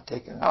were not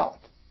taken out.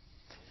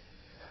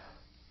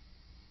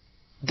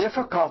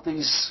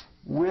 Difficulties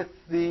with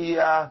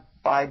the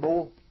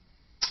Bible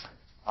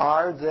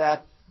are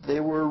that they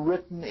were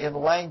written in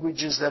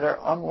languages that are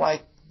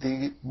unlike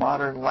the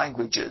modern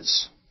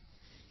languages.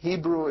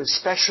 Hebrew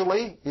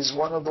especially is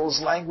one of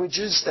those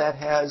languages that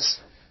has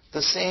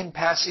the same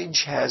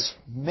passage has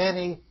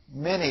many,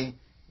 many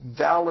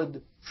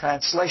valid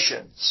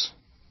translations.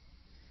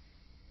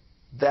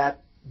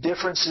 That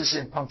differences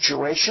in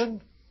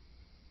punctuation,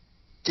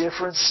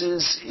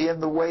 differences in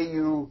the way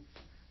you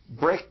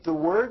break the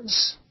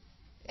words,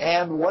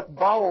 and what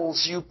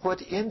vowels you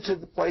put into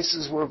the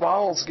places where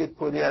vowels get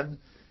put in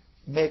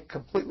make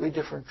completely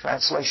different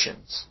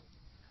translations.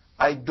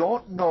 I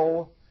don't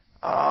know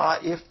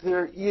if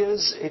there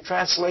is a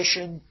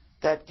translation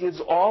that gives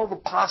all the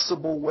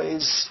possible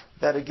ways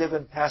that a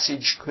given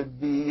passage could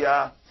be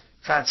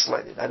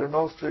translated. I don't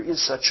know if there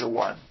is such a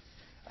one.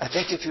 I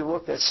think if you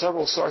look at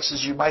several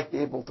sources, you might be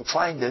able to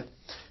find it.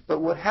 But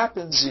what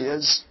happens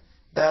is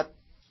that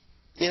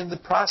in the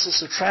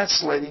process of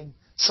translating,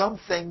 some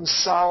things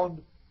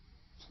sound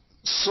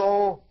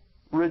so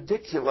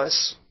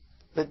ridiculous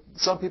that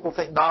some people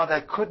think, no,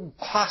 that couldn't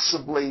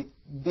possibly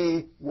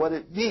be what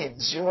it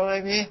means. You know what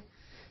I mean?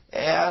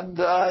 And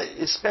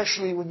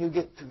especially when you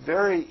get to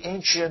very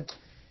ancient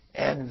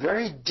and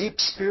very deep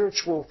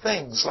spiritual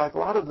things, like a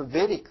lot of the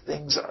Vedic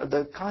things,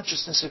 the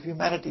consciousness of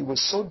humanity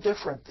was so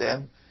different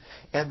then,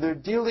 and they're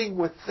dealing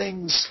with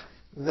things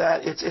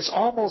that it's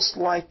almost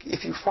like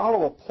if you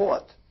follow a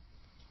poet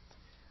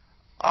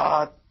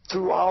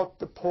throughout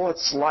the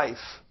poet's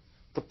life,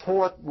 the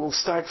poet will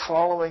start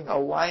following a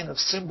line of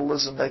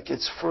symbolism that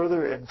gets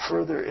further and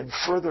further and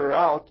further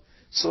out,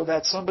 so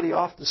that somebody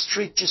off the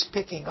street just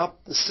picking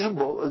up the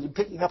symbol,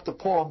 picking up the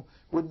poem,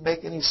 wouldn't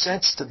make any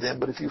sense to them.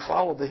 But if you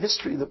follow the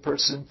history of the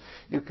person,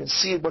 you can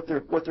see what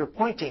they're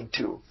pointing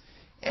to.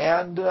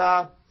 And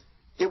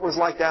it was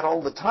like that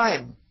all the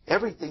time.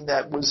 Everything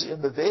that was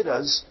in the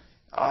Vedas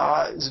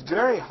is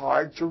very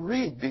hard to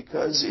read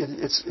because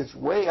it's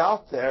way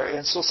out there.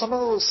 And so some of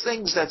those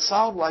things that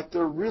sound like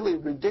they're really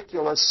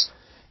ridiculous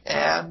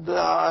and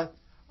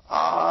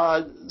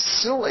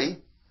silly,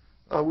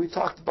 we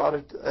talked about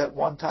it at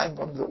one time.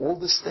 One of the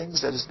oldest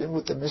things that has been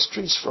with the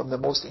mysteries, from the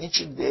most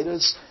ancient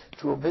Vedas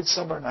to A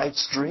Midsummer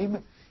Night's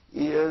Dream,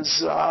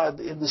 is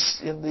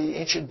in the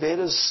ancient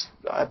Vedas,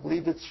 I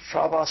believe it's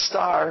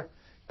Travastar,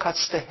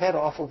 cuts the head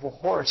off of a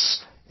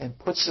horse and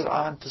puts it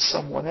on to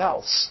someone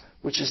else,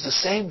 which is the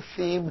same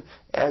theme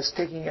as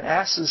taking an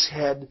ass's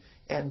head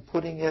and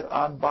putting it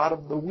on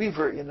Bottom the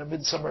Weaver in A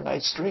Midsummer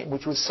Night's Dream,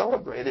 which was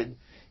celebrated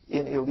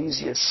in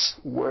Elysius,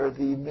 where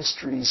the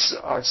mysteries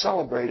are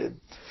celebrated.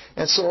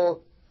 And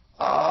so,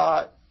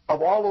 of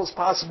all those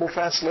possible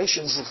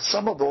translations,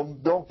 some of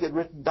them don't get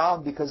written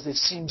down because they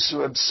seem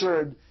so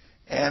absurd,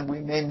 and we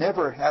may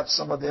never have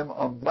some of them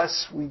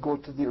unless we go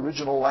to the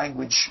original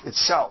language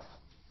itself.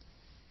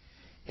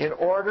 In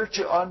order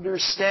to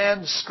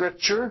understand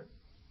Scripture,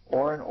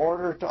 or in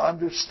order to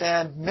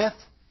understand myth,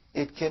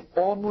 it can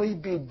only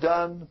be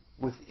done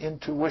with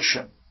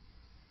intuition.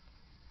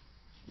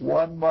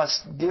 One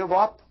must give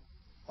up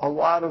a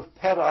lot of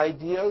pet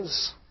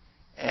ideas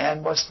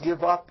and must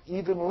give up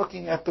even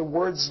looking at the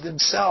words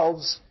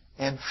themselves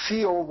and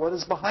feel what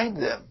is behind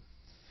them.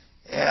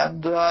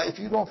 And if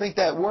you don't think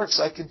that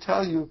works, I can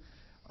tell you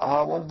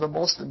one of the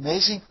most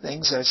amazing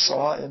things I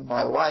saw in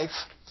my life.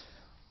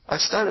 I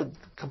started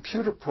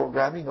computer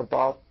programming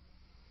about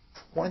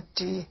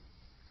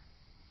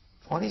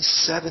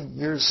 27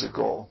 years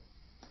ago.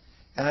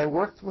 And I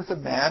worked with a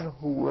man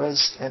who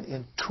was an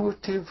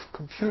intuitive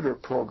computer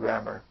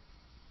programmer.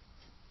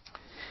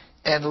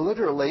 And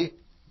literally,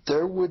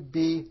 there would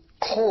be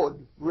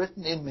code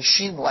written in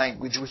machine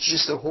language, which is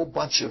just a whole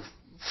bunch of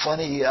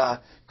funny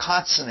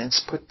consonants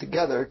put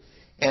together.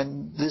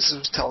 And this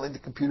was telling the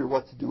computer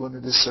what to do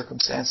under this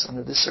circumstance,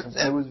 under this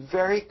circumstance. And it was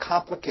very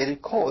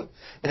complicated code.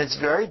 And it's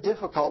very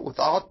difficult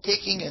without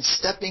taking and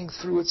stepping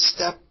through it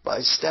step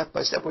by step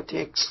by step. It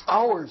takes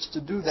hours to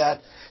do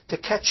that, to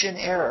catch an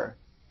error.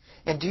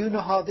 And do you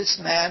know how this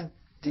man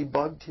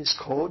debugged his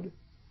code?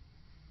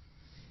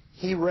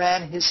 He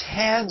ran his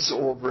hands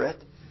over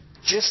it,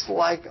 just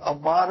like a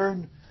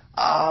modern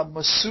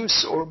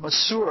masseuse or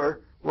masseur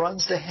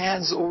runs the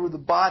hands over the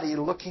body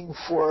looking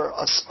for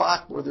a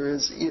spot where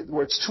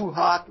it's too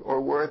hot or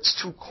where it's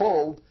too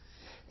cold,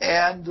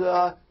 and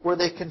where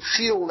they can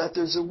feel that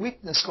there's a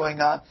weakness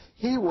going on.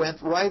 He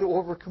went right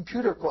over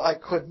computer code. I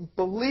couldn't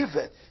believe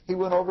it. He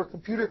went over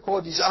computer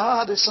code. He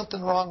said, there's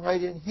something wrong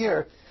right in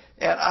here.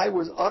 And I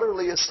was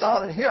utterly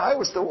astounded. Here, I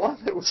was the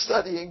one that was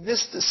studying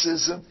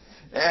mysticism,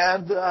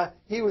 and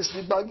he was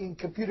debugging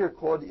computer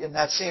code in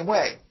that same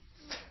way.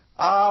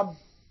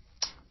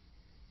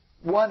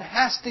 One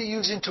has to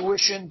use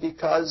intuition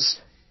because,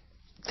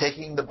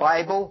 taking the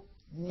Bible,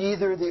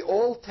 neither the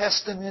Old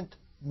Testament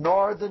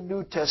nor the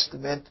New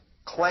Testament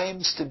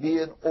claims to be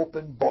an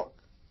open book.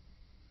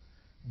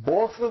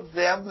 Both of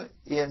them,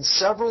 in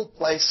several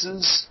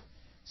places,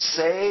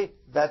 say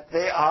that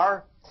they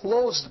are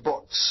closed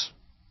books.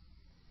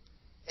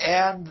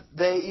 And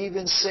they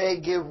even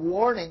give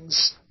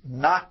warnings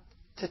not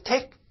to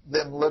take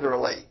them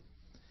literally.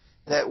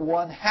 That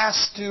one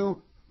has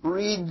to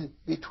read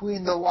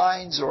between the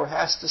lines or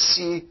has to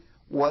see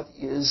what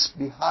is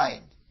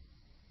behind.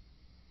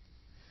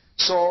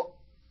 So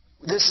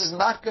this is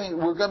not going.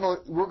 We're going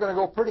to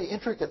go pretty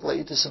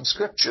intricately into some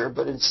scripture,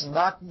 but it's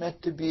not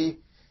meant to be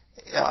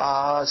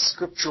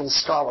scriptural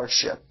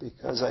scholarship,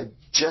 because I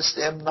just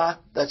am not.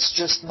 That's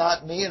just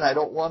not me, and I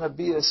don't want to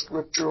be a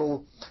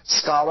scriptural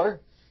scholar.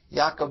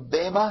 Jakob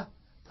Bema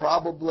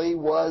probably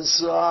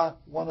was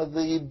one of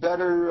the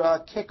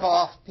better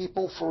kickoff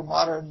people for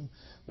modern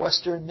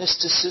Western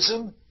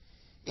mysticism,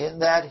 in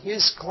that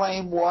his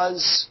claim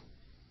was,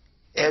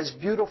 as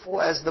beautiful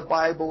as the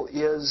Bible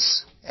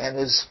is and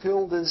as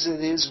filled as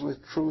it is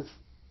with truth,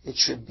 it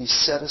should be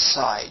set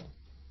aside.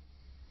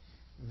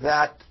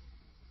 That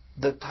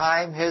the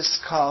time has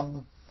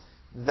come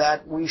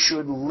that we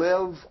should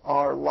live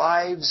our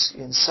lives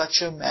in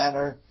such a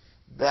manner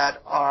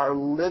that our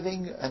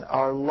living and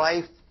our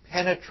life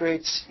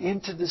penetrates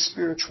into the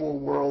spiritual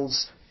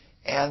worlds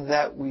and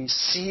that we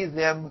see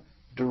them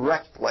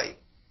directly.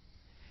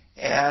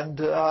 And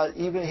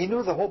even he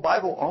knew the whole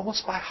Bible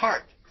almost by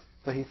heart,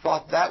 but he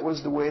thought that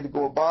was the way to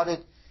go about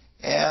it,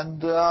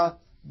 and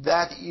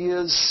that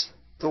is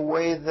the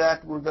way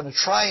that we're going to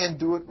try and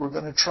do it. We're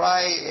going to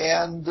try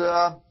and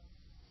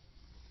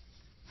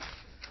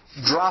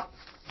drop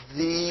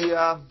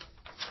the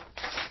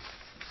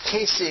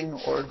casing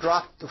or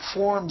drop the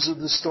forms of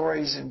the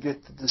stories and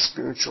get to the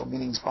spiritual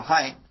meanings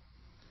behind.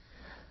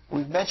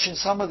 We've mentioned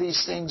some of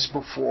these things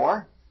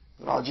before,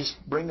 but I'll just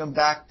bring them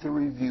back to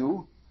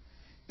review.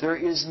 There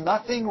is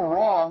nothing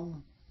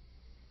wrong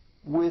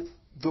with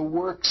the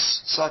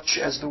works such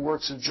as the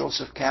works of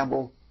Joseph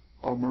Campbell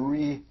or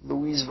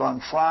Marie-Louise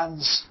von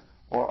Franz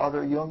or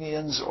other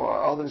Jungians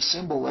or other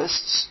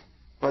symbolists,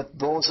 but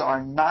those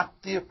are not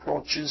the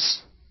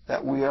approaches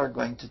that we are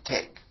going to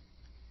take.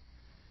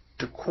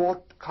 To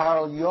quote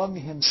Carl Jung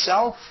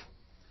himself,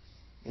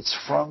 it's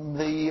from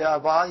the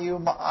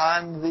volume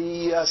on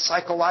the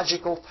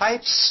psychological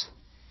types.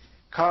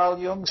 Carl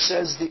Jung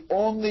says the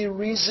only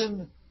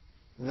reason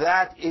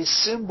that a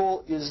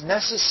symbol is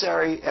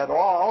necessary at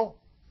all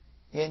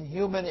in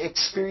human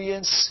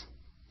experience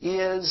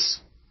is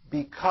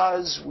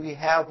because we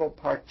have a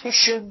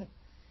partition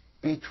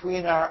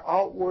between our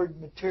outward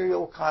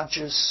material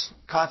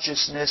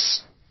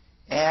consciousness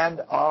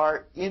and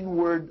our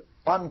inward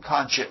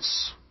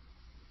unconscious.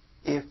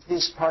 If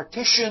this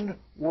partition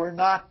were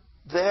not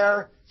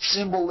there,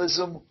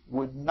 symbolism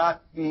would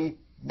not be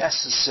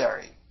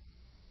necessary.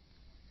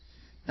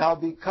 Now,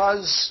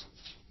 because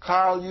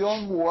Carl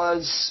Jung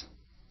was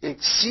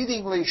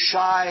exceedingly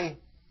shy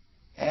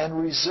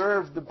and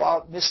reserved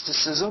about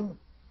mysticism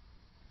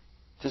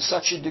to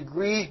such a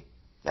degree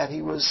that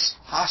he was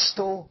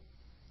hostile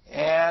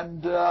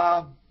and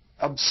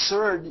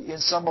absurd in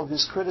some of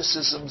his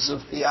criticisms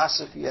of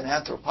theosophy and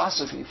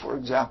anthroposophy, for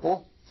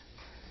example,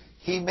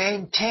 he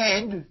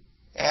maintained,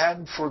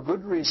 and for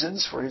good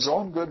reasons, for his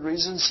own good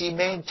reasons, he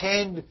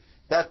maintained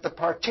that the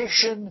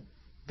partition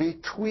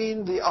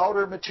between the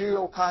outer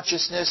material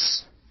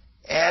consciousness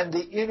and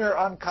the inner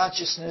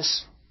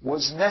unconsciousness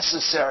was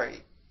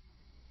necessary,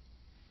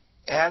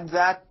 and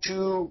that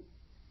to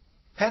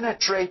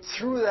penetrate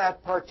through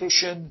that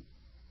partition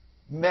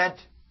meant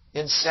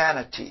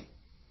insanity.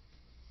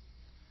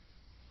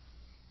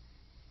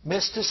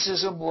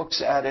 Mysticism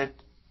looks at it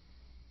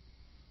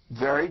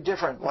very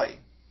differently.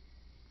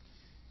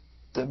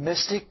 The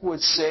mystic would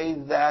say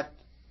that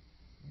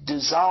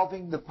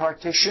dissolving the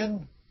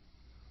partition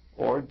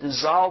or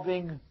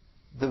dissolving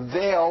the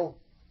veil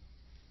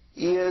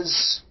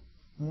is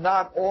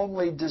not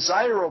only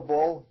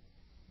desirable,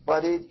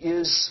 but it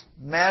is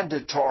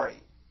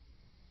mandatory.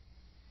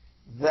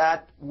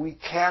 That we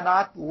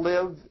cannot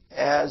live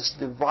as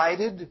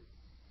divided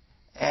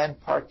and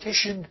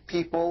partitioned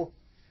people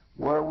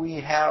where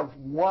we have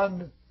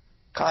one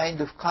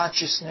kind of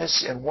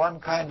consciousness and one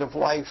kind of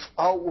life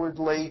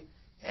outwardly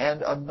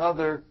and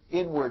another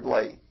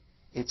inwardly.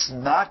 It's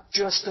not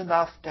just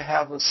enough to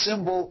have a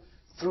symbol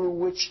through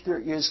which there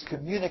is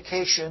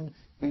communication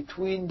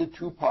between the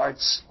two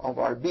parts of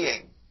our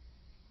being.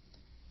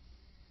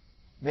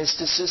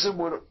 Mysticism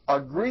would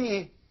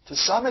agree to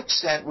some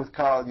extent with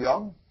Carl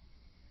Jung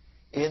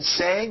in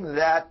saying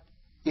that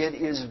it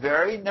is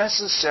very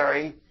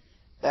necessary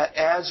that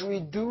as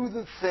we do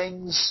the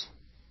things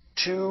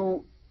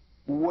to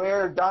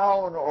wear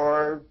down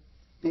or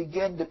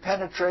begin to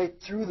penetrate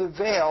through the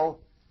veil,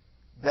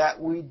 that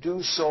we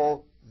do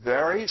so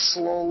very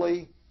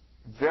slowly,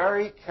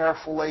 very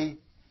carefully,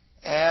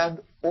 and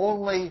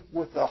only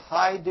with a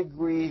high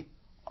degree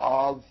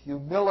of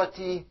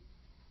humility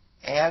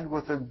and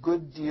with a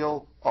good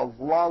deal of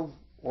love,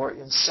 or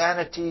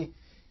insanity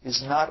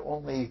is not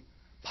only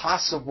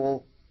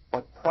possible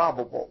but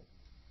probable.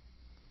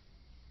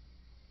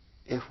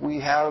 If we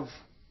have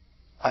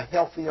a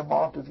healthy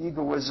amount of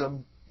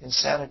egoism,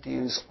 insanity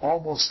is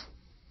almost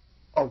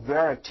a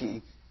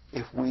verity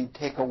if we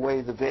take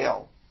away the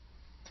veil.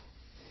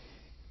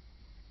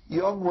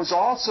 Jung was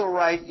also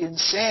right in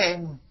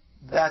saying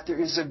that there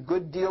is a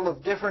good deal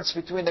of difference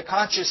between the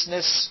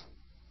consciousness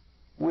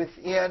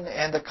within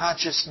and the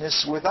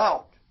consciousness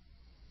without.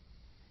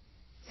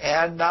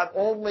 And not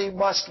only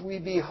must we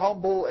be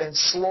humble and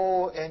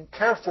slow and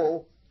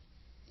careful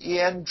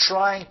in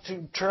trying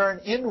to turn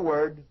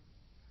inward,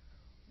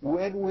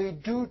 when we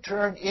do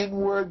turn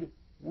inward,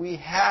 we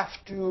have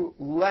to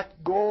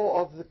let go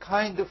of the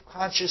kind of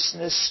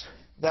consciousness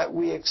that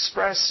we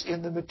express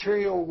in the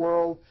material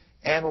world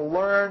and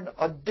learn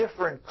a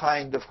different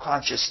kind of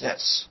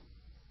consciousness.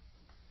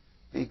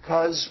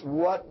 Because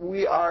what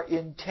we are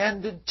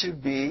intended to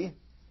be,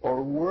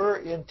 or were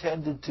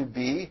intended to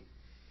be,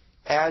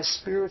 as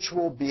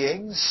spiritual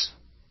beings,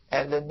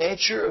 and the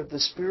nature of the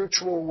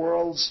spiritual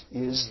worlds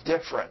is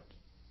different.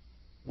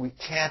 We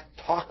can't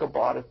talk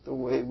about it the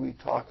way we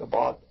talk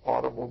about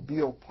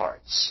automobile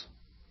parts.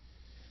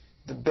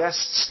 The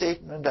best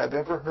statement I've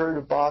ever heard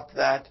about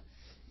that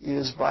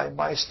is by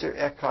Meister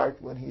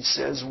Eckhart when he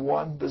says,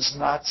 one does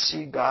not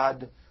see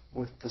God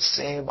with the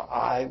same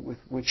eye with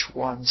which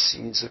one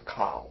sees a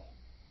cow.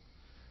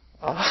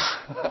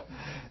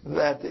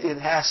 That it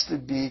has to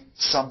be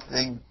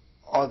something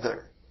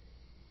other.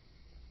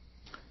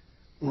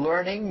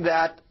 Learning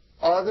that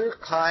other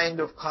kind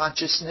of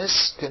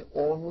consciousness can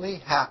only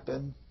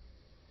happen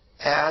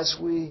as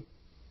we,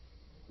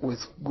 with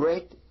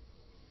great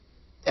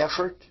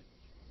effort,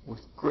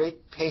 with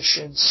great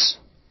patience,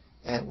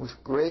 and with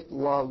great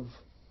love,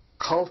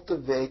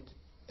 cultivate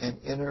an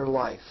inner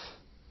life.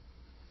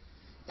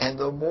 And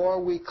the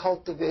more we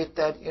cultivate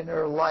that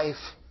inner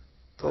life,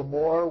 the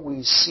more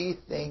we see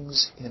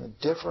things in a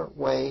different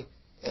way,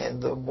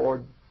 and the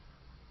more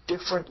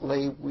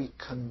differently we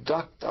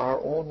conduct our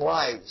own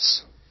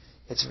lives.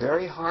 It's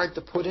very hard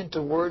to put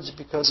into words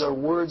because our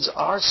words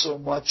are so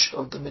much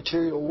of the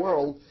material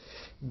world,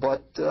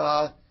 but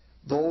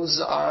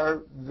those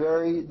are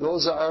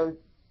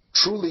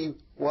truly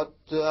what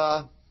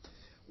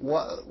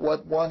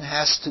one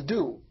has to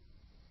do.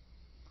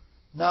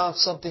 Now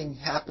something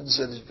happens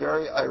that is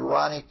very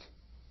ironic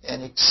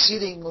and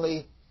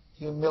exceedingly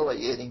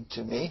humiliating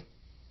to me,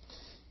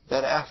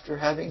 that after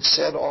having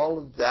said all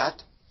of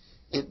that,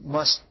 it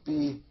must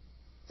be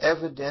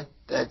evident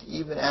that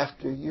even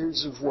after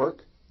years of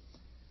work,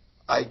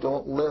 I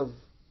don't live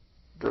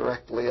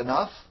directly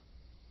enough.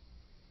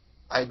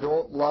 I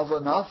don't love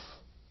enough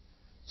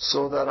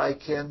so that I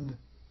can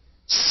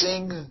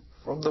sing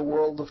from the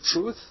world of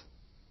truth,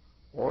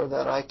 or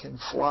that I can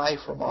fly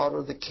from out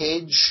of the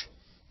cage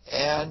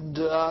and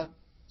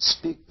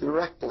speak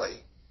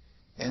directly.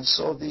 And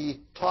so the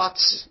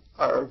talks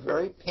are a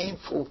very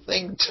painful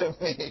thing to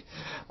me.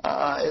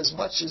 As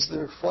much as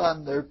they're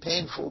fun, they're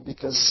painful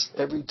because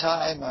every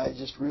time I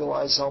just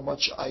realize how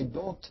much I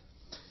don't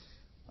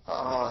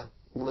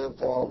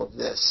live all of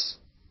this.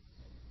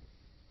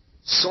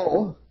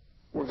 So,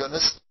 we're going to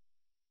spend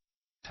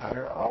an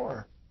entire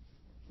hour.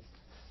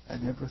 I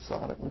never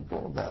thought it would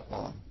go that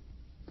long.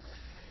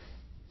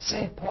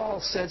 St.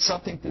 Paul said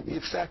something to the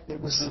effect, it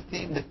was the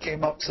theme that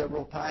came up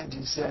several times.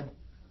 He said,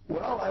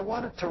 well, I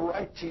wanted to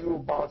write to you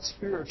about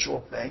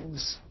spiritual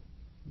things,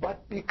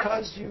 but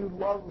because you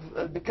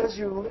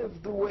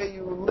live the way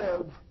you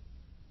live,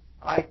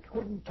 I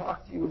couldn't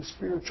talk to you of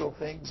spiritual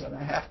things, and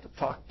I have to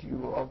talk to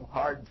you of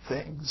hard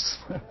things.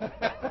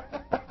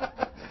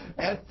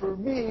 And for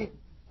me,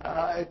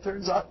 it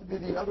turns out to be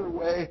the other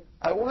way.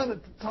 I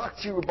wanted to talk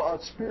to you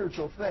about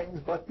spiritual things,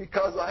 but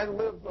because I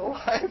live the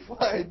life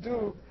I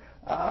do,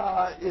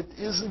 it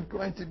isn't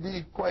going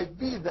to quite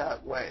be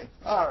that way.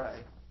 All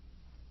right.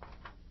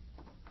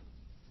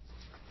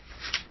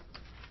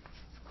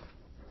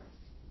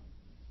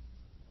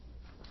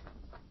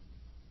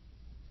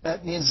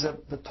 That means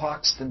that the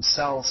talks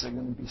themselves are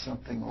going to be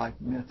something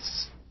like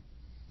myths.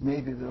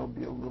 Maybe they'll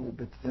be a little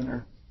bit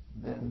thinner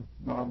than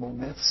normal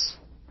myths.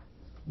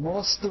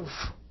 Most of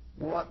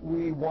what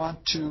we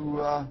want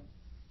to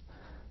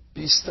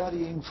be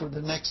studying for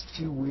the next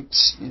few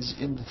weeks is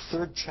in the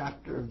 3rd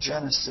chapter of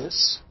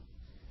Genesis.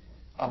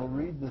 I'll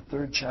read the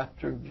 3rd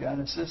chapter of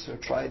Genesis, or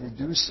try to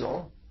do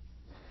so.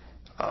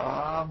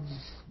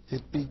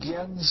 It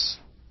begins,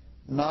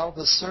 now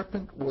the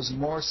serpent was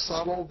more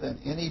subtle than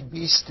any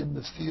beast in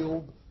the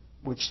field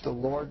which the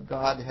Lord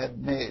God had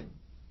made.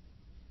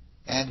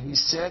 And he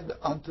said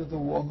unto the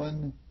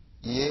woman,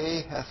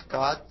 Yea, hath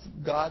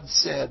God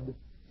said,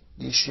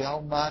 Ye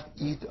shall not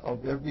eat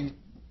of every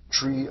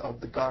tree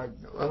of the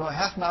garden.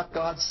 Hath not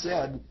God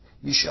said,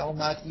 Ye shall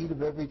not eat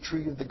of every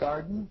tree of the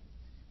garden?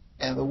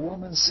 And the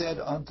woman said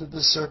unto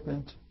the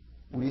serpent,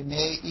 We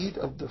may eat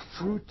of the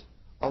fruit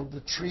of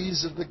the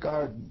trees of the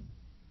garden,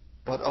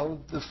 but of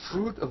the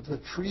fruit of the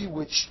tree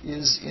which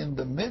is in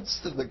the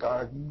midst of the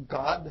garden,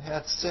 God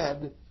hath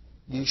said,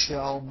 Ye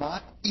shall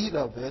not eat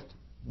of it,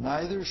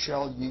 neither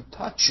shall ye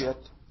touch it,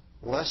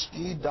 lest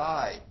ye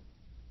die.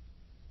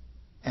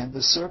 And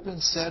the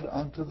serpent said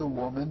unto the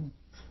woman,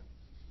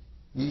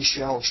 Ye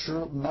shall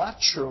not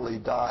surely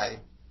die,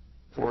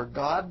 for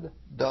God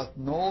doth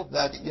know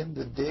that in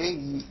the day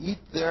ye eat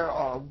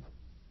thereof,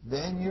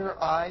 then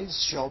your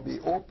eyes shall be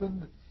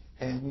opened,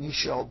 and ye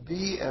shall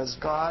be as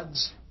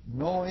gods,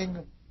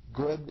 knowing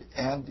good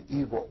and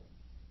evil.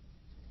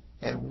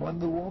 And when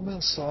the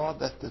woman saw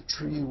that the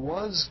tree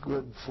was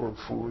good for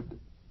food,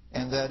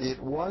 and that it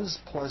was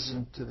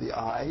pleasant to the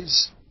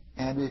eyes,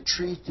 and a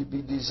tree to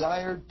be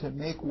desired to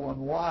make one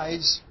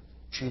wise,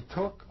 she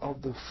took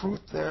of the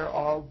fruit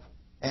thereof,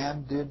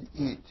 and did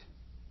eat,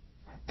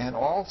 and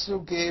also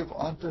gave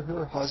unto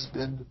her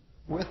husband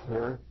with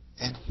her,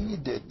 and he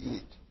did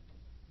eat.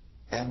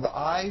 And the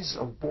eyes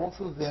of both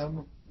of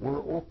them were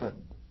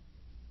opened,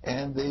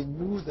 and they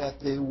knew that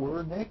they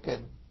were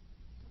naked.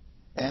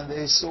 And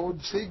they sewed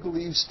fig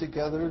leaves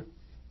together,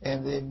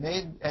 and they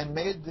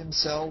made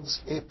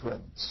themselves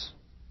aprons.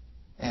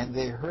 And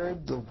they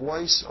heard the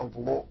voice of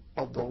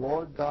the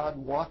Lord God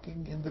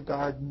walking in the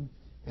garden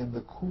in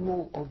the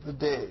cool of the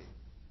day.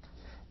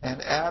 And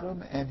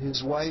Adam and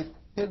his wife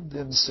hid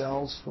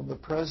themselves from the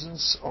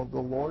presence of the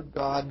Lord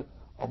God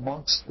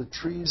amongst the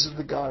trees of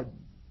the garden.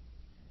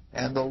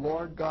 And the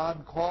Lord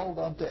God called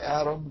unto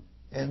Adam,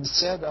 and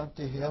said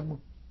unto him,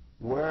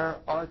 Where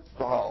art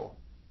thou?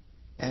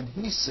 And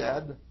he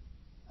said,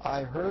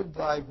 I heard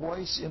thy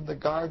voice in the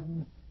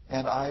garden,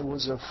 and I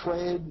was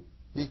afraid,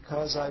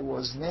 because I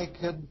was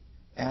naked,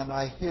 and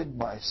I hid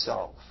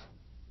myself.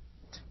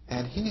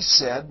 And he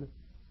said,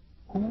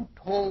 Who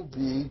told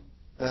thee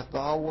that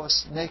thou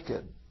wast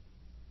naked?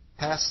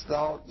 Hast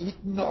thou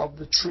eaten of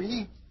the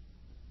tree,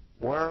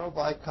 whereof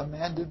I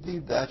commanded thee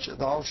that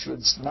thou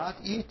shouldst not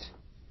eat?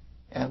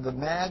 And the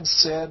man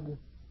said,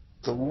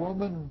 The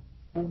woman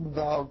whom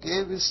thou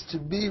gavest to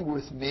be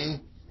with me,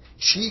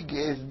 she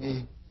gave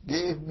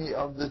me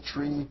of the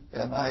tree,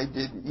 and I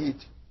did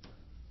eat.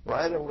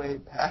 Right away,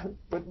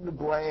 putting the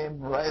blame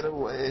right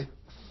away.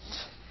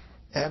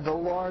 And the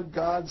Lord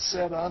God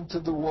said unto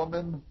the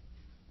woman,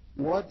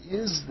 What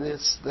is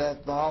this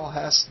that thou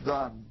hast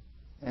done?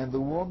 And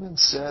the woman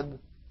said,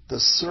 The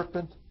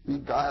serpent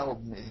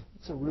beguiled me.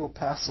 It's a real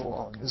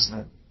pass-along, isn't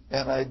it?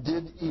 And I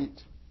did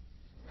eat.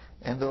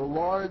 And the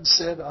Lord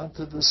said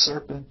unto the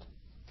serpent,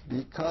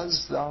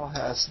 Because thou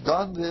hast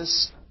done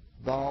this,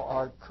 thou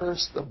art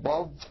cursed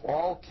above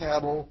all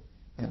cattle,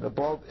 and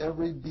above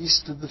every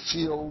beast of the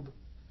field.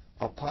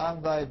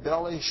 Upon thy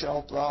belly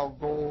shalt thou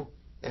go,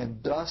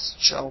 and dust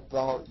shalt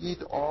thou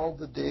eat all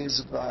the days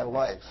of thy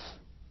life.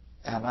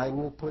 And I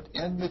will put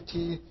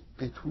enmity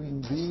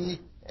between thee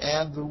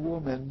and the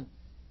woman,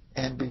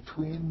 and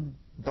between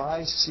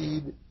thy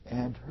seed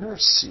and her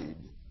seed.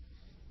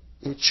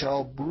 It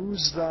shall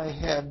bruise thy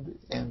head,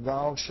 and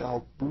thou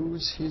shalt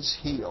bruise his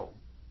heel.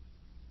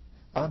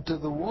 Unto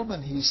the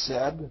woman he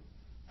said,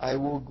 I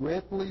will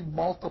greatly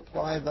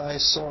multiply thy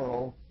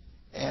sorrow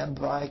and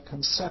thy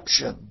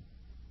conception.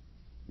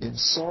 In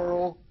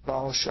sorrow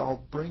thou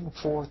shalt bring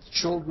forth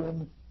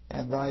children,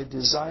 and thy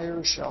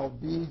desire shall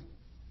be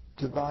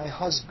to thy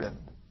husband,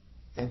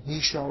 and he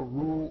shall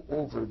rule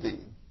over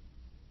thee.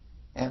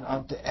 And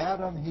unto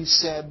Adam he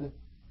said,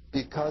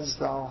 Because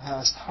thou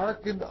hast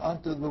hearkened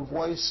unto the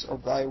voice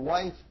of thy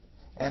wife,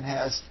 and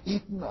hast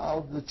eaten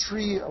of the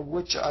tree of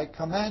which I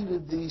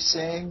commanded thee,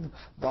 saying,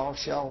 Thou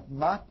shalt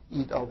not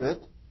eat of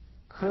it,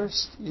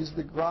 cursed is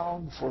the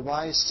ground for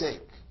thy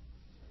sake.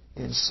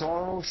 In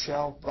sorrow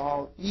shalt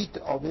thou eat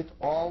of it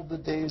all the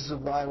days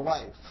of thy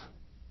life.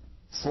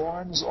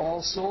 Thorns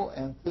also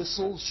and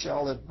thistles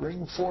shall it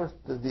bring forth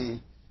to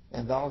thee,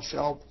 and thou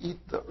shalt eat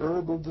the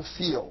herb of the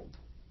field.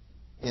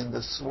 In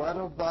the sweat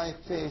of thy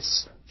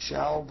face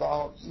shalt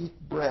thou eat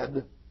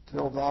bread,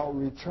 till thou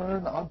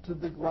return unto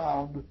the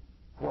ground,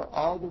 for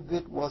out of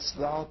it wast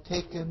thou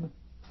taken,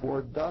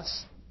 for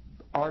dust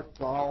art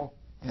thou,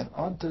 and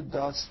unto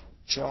dust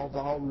shalt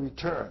thou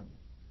return.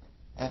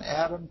 And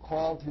Adam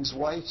called his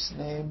wife's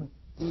name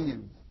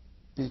Eve,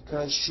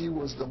 because she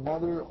was the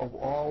mother of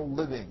all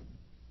living.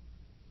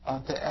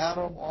 Unto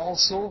Adam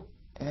also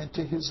and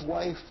to his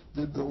wife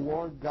did the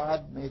Lord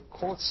God make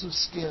coats of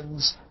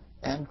skins,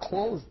 and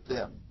clothed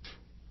them.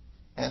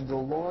 And the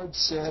Lord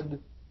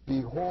said,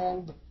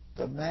 Behold,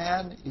 the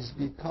man is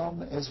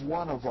become as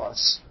one of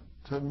us,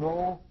 to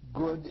know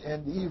good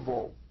and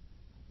evil.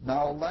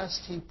 Now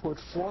lest he put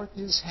forth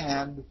his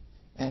hand,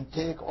 and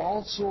take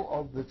also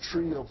of the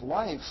tree of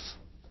life,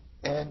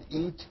 and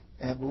eat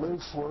and live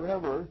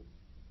forever.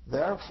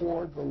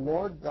 Therefore the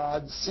Lord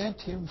God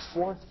sent him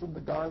forth from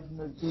the Garden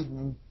of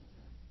Eden,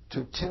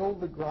 to till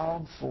the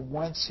ground from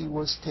whence he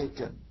was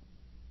taken.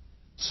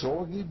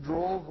 So he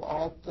drove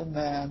out the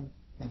man,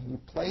 and he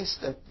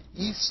placed at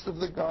the east of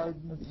the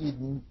Garden of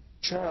Eden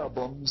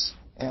cherubims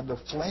and a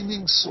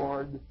flaming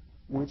sword,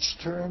 which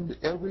turned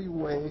every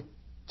way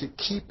to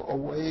keep the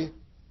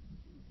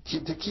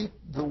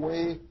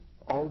way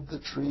of the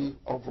tree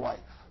of life.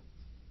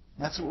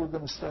 That's what we're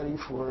going to study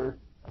for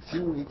a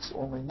few weeks.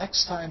 Only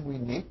next time we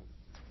meet,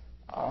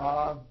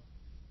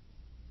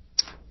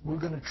 we're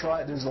going to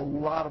try. There's a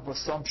lot of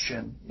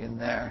assumption in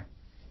there,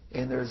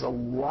 and there's a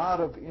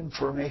lot of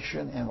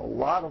information and a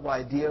lot of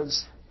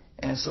ideas.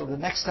 And so the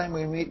next time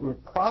we meet, we're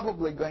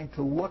probably going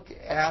to look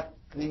at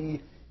the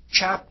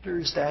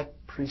chapters that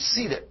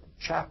precede it,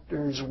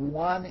 chapters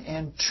 1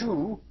 and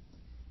 2,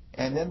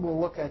 and then we'll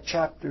look at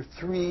chapter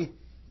 3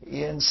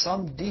 in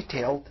some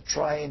detail to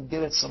try and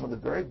get at some of the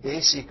very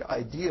basic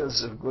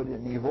ideas of good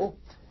and evil.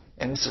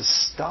 And it's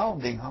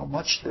astounding how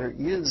much there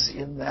is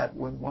in that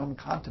when one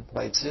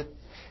contemplates it.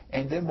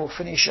 And then we'll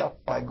finish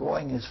up by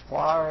going as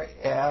far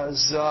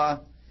as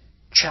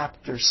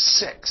chapter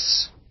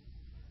 6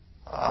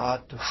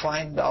 to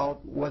find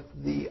out what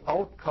the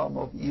outcome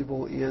of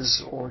evil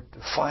is, or to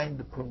find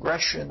the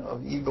progression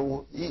of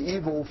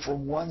evil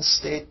from one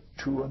state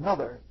to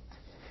another.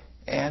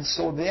 And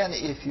so then,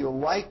 if you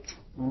like,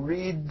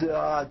 read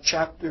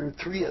chapter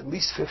 3 at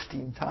least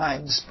 15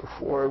 times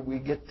before we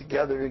get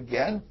together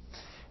again.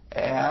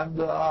 And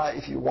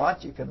if you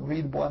want, you can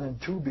read 1 and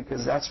 2,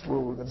 because that's where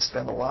we're going to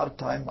spend a lot of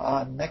time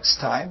on next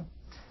time.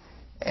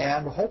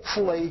 And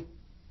hopefully,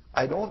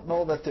 I don't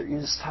know that there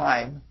is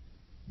time,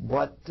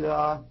 but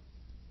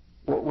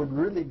what would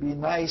really be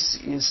nice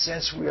is,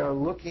 since we are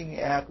looking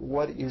at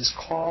what is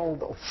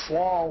called a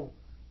fall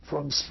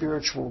from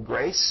spiritual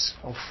grace,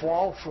 a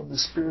fall from the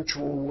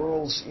spiritual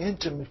worlds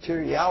into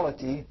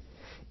materiality,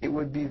 it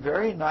would be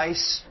very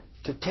nice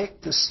to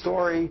take the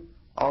story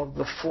of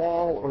the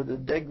fall or the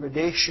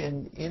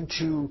degradation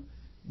into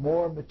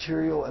more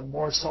material and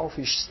more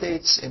selfish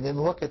states, and then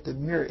look at the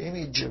mirror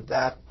image of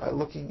that by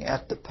looking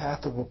at the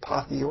path of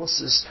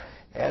apotheosis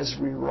as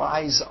we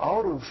rise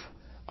out of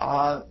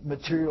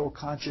material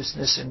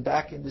consciousness and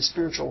back into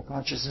spiritual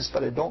consciousness.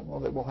 But I don't know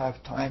that we'll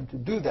have time to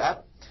do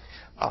that.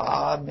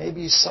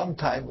 Maybe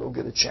sometime we'll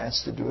get a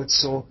chance to do it.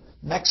 So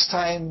next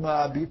time,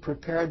 be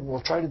prepared, and we'll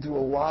try to do a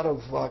lot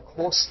of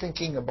close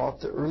thinking about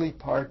the early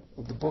part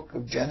of the book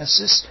of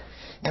Genesis,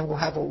 and we'll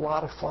have a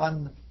lot of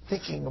fun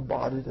thinking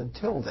about it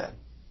until then.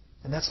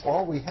 And that's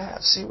all we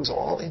have. See, it was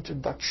all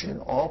introduction,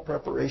 all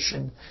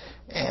preparation,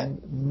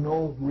 and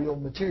no real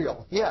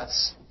material.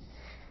 Yes?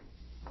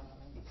 I'm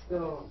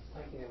still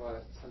thinking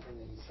about something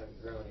that you said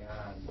early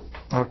on.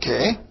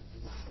 Okay.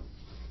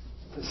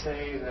 To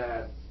say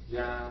that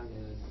John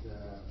is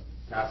the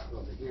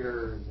gospel of the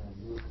hearers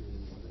and Luke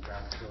is the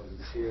gospel of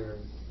the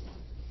seers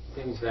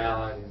seems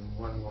valid, and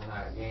one will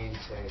not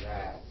gainsay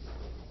that.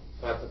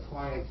 But the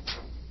point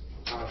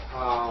of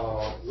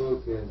how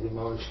Luke is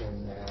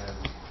emotion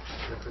and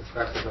the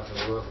perspective of the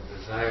world of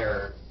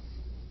desire,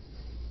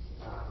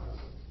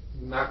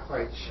 I'm not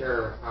quite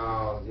sure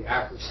how the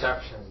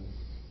apperception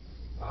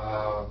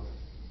of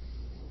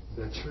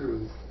the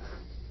truth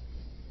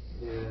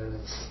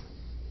is,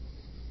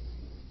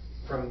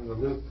 from the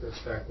Luke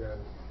perspective,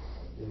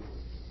 is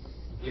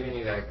giving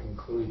you that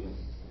conclusion.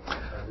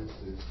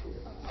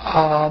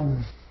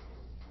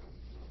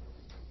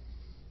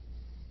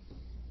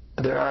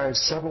 There are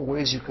several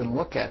ways you can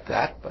look at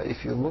that, but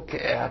if you look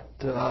at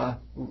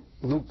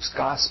Luke's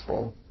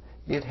gospel,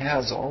 it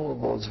has all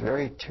of those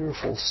very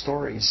tearful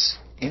stories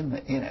in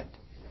it.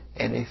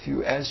 And if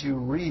you, as you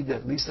read,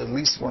 at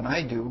least when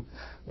I do,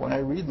 when I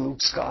read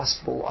Luke's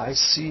gospel, I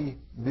see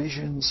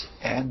visions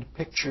and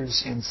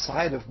pictures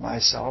inside of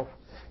myself,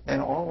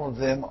 and all of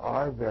them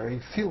are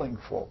very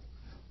feelingful.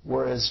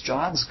 Whereas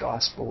John's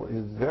gospel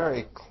is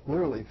very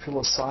clearly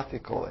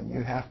philosophical, and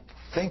you have to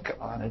think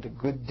on it a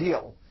good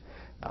deal.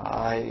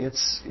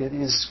 It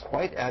is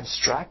quite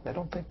abstract. I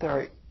think there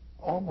are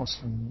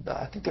almost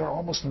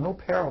no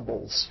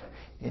parables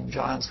in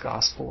John's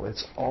gospel.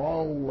 It's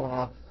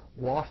all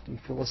lofty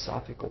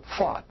philosophical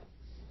thought.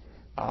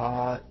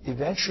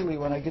 Eventually,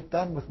 when I get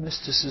done with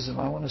mysticism,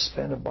 I want to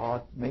spend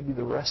about maybe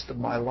the rest of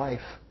my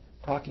life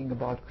talking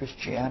about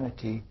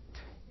Christianity.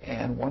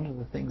 And one of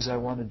the things I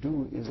want to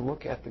do is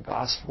look at the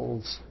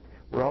Gospels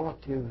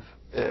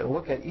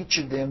look at each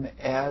of them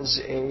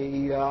as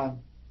a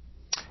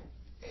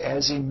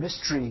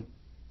mystery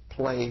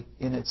play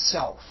in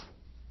itself.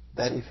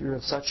 That if you're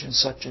of such and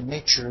such a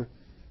nature,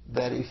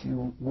 that if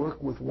you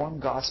work with one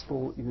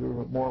Gospel,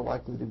 you're more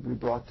likely to be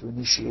brought to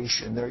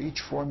initiation. They're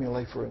each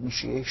formulae for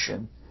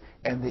initiation,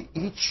 and they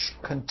each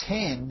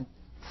contain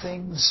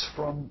things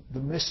from the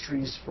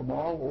mysteries from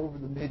all over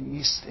the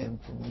Mideast and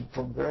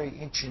from very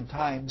ancient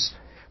times,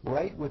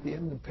 right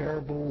within the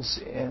parables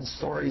and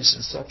stories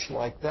and such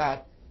like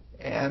that.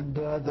 And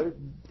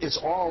it's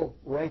all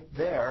right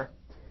there,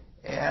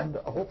 and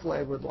hopefully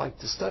I would like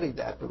to study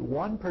that. But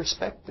one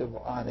perspective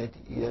on it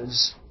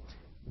is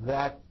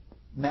that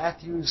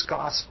Matthew's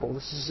Gospel,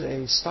 this is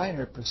a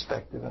Steiner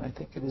perspective, and I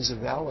think it is a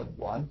valid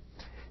one,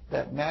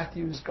 that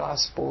Matthew's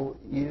Gospel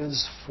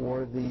is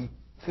for the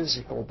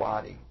physical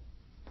body,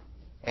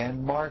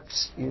 and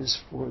Mark's is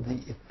for the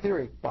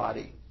etheric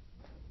body,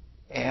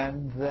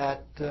 and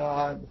that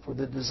for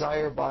the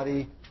desire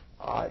body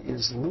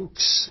is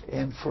Luke's,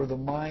 and for the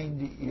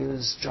mind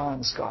is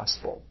John's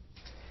Gospel.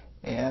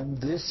 And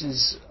this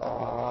is,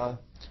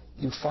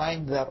 you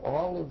find that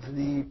all of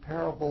the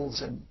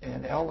parables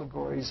and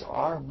allegories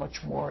are much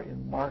more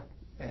in Mark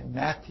and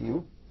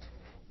Matthew,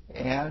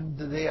 and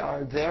they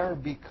are there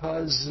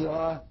because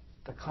the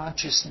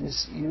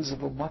consciousness is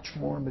of a much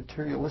more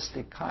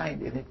materialistic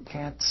kind, and it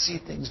can't see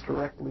things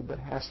directly but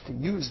has to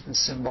use the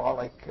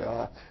symbolic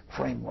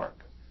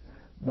framework.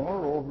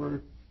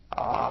 Moreover,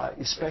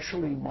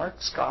 especially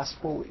Mark's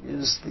gospel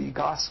is the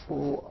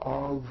gospel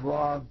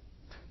of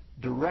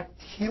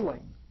direct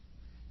healing,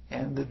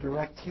 and the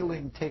direct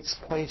healing takes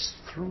place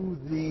through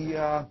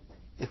the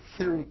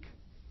etheric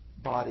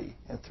body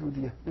and through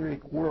the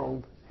etheric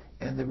world,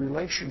 and the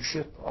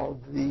relationship of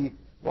the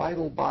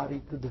vital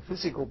body to the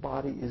physical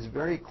body is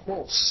very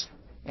close.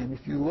 And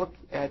if you look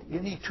at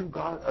any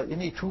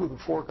two of the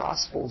four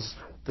Gospels,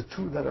 the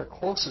two that are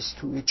closest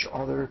to each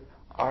other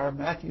are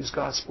Matthew's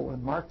Gospel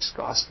and Mark's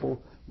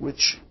Gospel,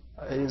 which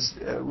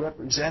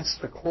represents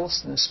the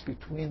closeness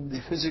between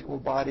the physical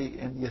body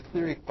and the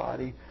etheric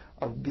body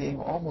of being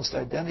almost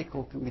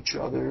identical to each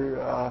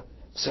other,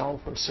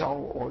 cell for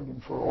cell,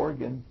 organ for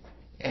organ.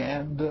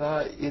 And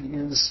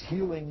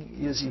healing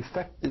is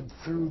effected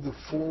through the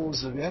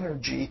flows of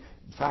energy.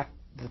 In fact,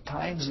 the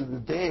times of the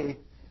day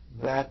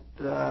that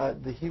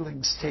the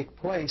healings take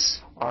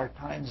place are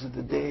times of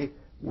the day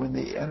when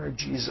the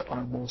energies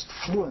are most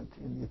fluent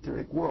in the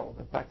etheric world.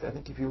 In fact, I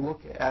think if you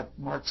look at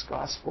Mark's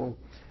Gospel,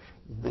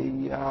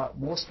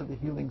 most of the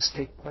healings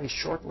take place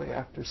shortly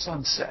after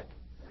sunset.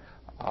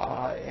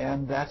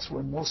 And that's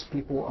when most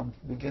people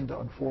begin to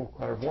unfold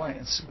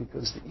clairvoyance,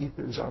 because the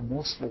ethers are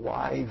most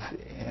alive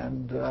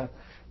and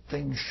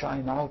things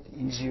shine out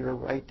easier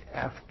right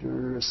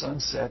after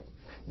sunset.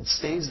 It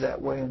stays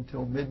that way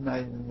until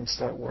midnight, and then they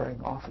start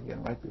wearing off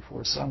again right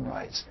before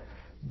sunrise.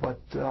 But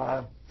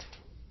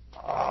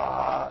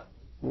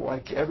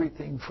like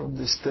everything from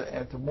this,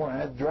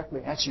 to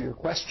directly answer your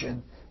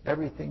question,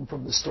 everything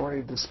from the story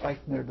of the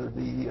Speikner to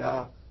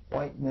the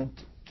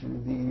ointment to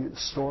the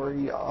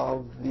story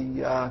of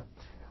the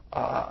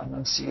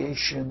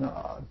Annunciation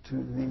to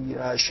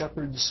the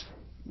shepherds,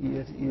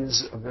 it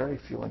is a very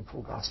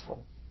feelingful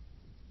gospel.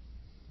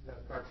 The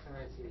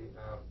proximity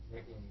of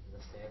making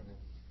the statement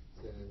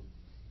to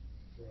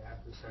the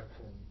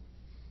apperception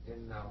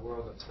in the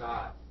world of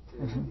thought to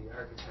the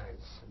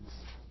archetypes is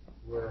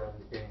where I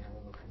was getting a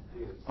little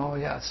confused. Oh,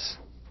 yes.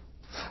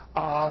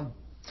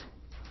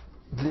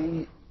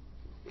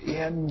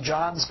 In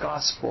John's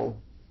Gospel,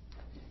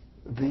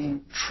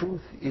 the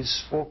truth is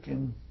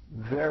spoken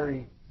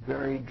very,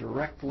 very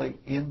directly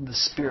in the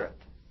Spirit.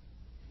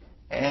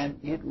 And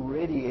it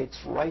radiates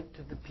right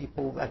to the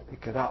people that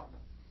pick it up.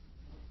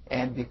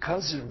 And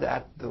because of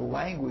that, the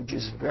language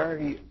is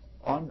very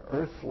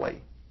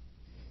unearthly.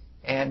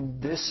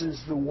 And this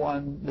is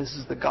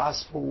the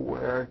gospel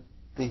where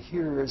the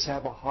hearers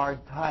have a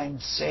hard time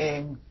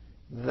saying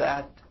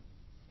that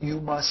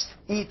you must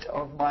eat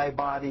of my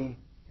body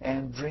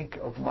and drink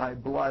of my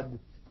blood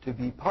to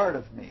be part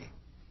of me.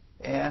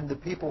 And the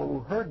people who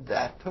heard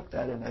that took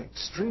that in an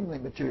extremely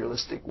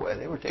materialistic way.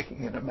 They were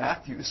taking it in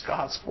Matthew's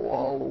gospel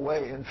all the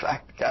way. In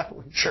fact, the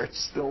Catholic Church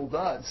still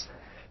does.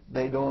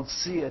 They don't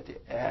see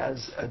it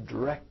as a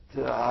direct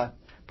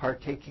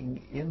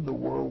partaking in the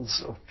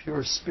worlds of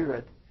pure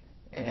spirit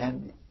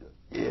and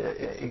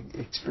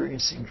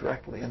experiencing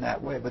directly in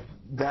that way. But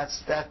that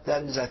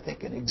is, I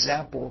think, an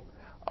example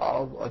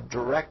of a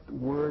direct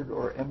word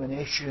or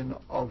emanation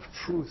of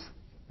truth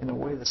in a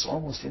way that's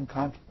almost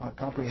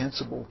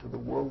incomprehensible to the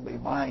worldly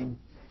mind,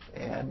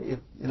 and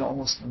it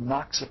almost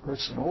knocks a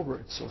person over.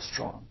 It's so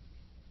strong.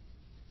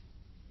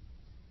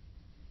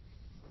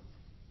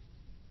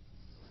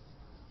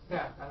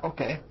 Yeah.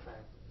 Okay.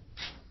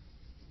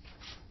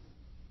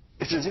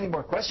 If there's any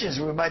more questions,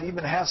 we might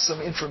even have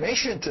some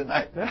information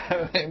tonight.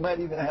 We might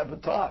even have a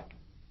talk.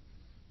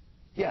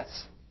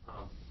 Yes.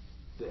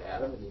 The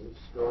Adam and Eve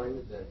story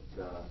that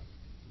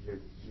you're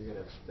going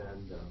to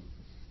spend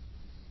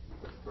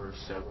the first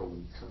several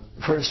weeks on.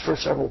 First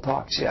several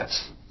talks,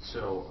 yes.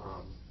 So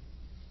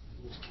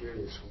I'm just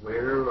curious,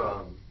 where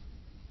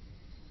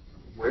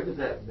did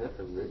that myth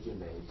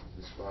originate,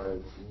 as far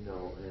as you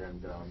know,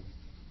 and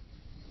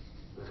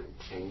was it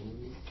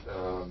changed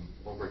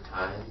over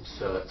time?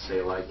 So let's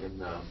say, like in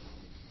the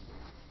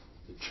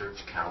church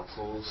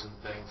councils and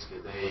things,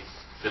 did they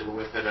fiddle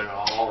with it at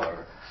all,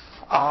 or?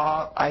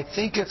 I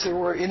think if there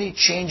were any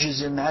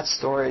changes in that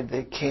story,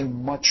 they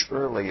came much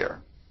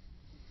earlier.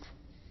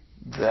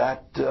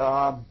 That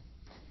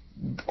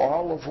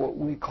all of what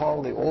we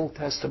call the Old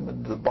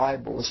Testament of the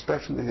Bible,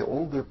 especially the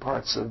older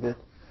parts of it,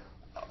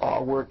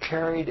 were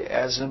carried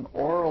as an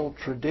oral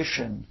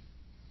tradition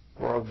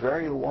for a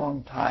very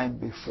long time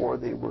before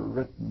they were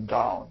written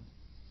down,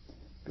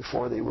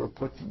 before they were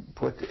put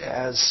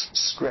as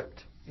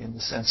script in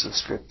the sense of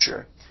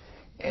Scripture.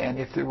 And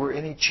if there were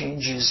any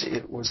changes,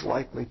 it was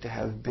likely to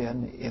have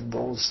been in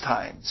those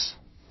times.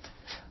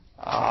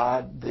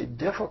 The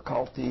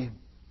difficulty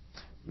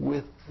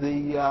with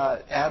the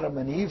Adam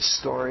and Eve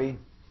story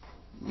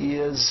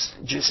is,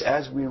 just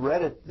as we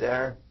read it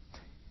there,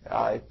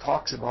 it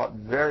talks about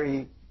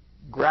very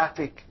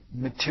graphic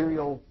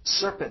material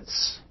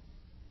serpents,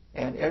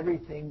 and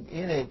everything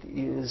in it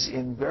is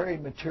in very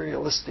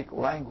materialistic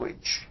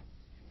language.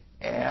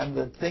 And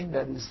the thing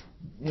that is,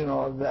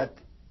 that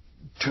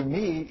to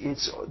me,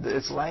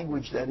 it's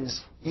language that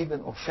is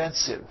even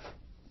offensive.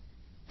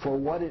 For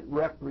what it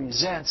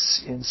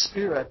represents in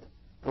spirit,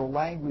 the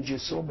language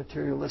is so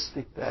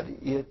materialistic that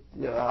it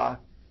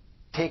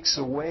takes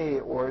away,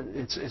 or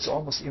it's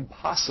almost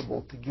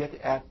impossible to get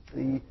at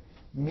the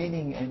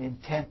meaning and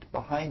intent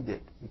behind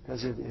it,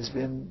 because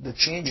the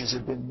changes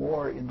have been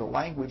more in the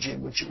language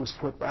in which it was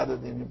put rather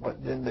than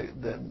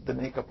the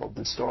makeup of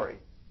the story.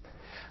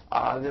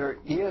 There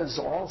is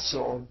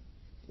also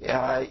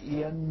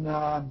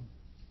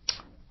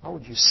how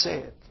would you say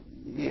it?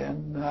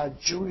 In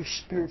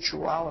Jewish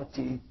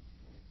spirituality,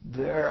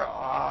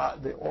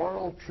 the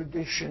oral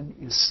tradition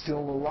is still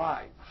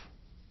alive.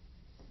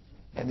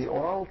 And the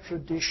oral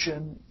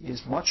tradition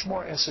is much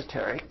more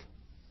esoteric,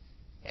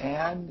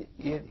 and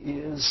it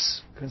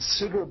is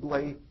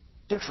considerably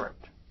different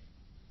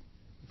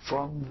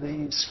from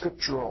the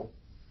scriptural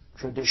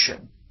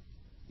tradition.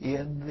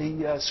 In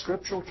the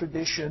scriptural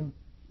tradition,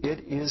 it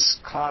is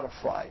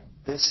codified.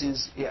 This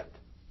is it.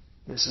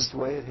 This is the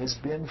way it has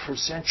been for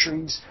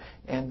centuries,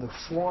 and the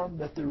form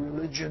that the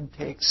religion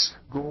takes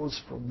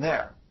goes from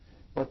there.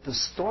 But the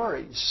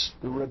stories,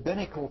 the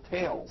rabbinical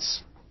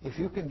tales, if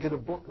you can get a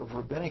book of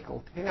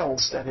rabbinical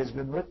tales that has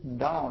been written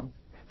down,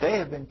 they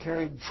have been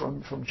carried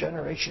from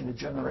generation to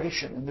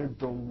generation, and they're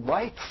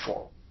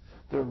delightful.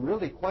 They're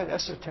really quite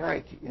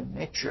esoteric in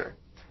nature.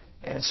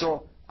 And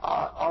so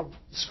of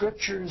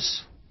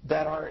scriptures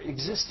that are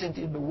existent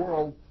in the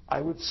world,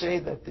 I would say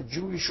that the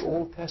Jewish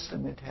Old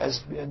Testament has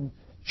been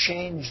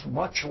changed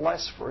much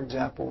less, for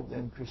example,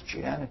 than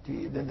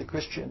Christianity, than the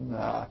Christian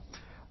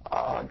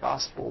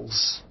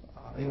Gospels.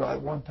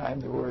 At one time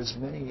there were as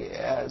many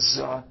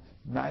as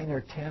 9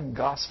 or 10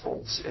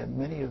 Gospels, and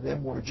many of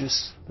them were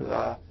just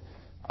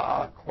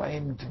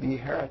claimed to be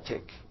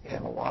heretic,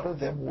 and a lot of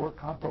them were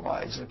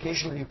compromised. And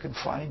occasionally you can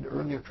find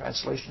earlier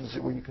translations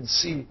where you can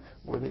see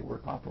where they were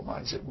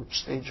compromised at which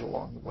stage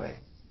along the way.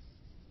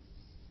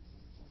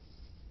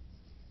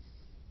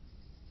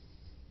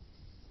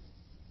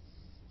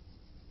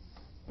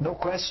 No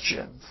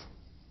questions?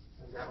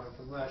 I got one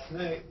from last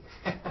night.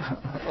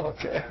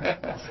 Okay.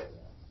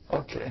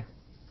 Okay.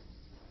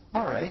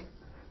 All right.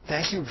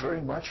 Thank you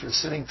very much for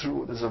sitting through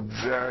what is a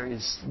very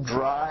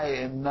dry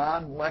and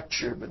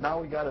non-lecture, but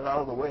now we got it out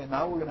of the way, and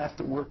now we're going to have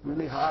to work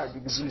really hard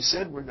because we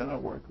said we're going to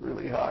work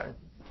really hard.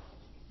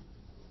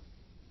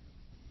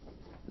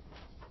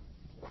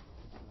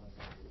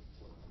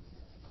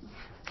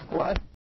 What?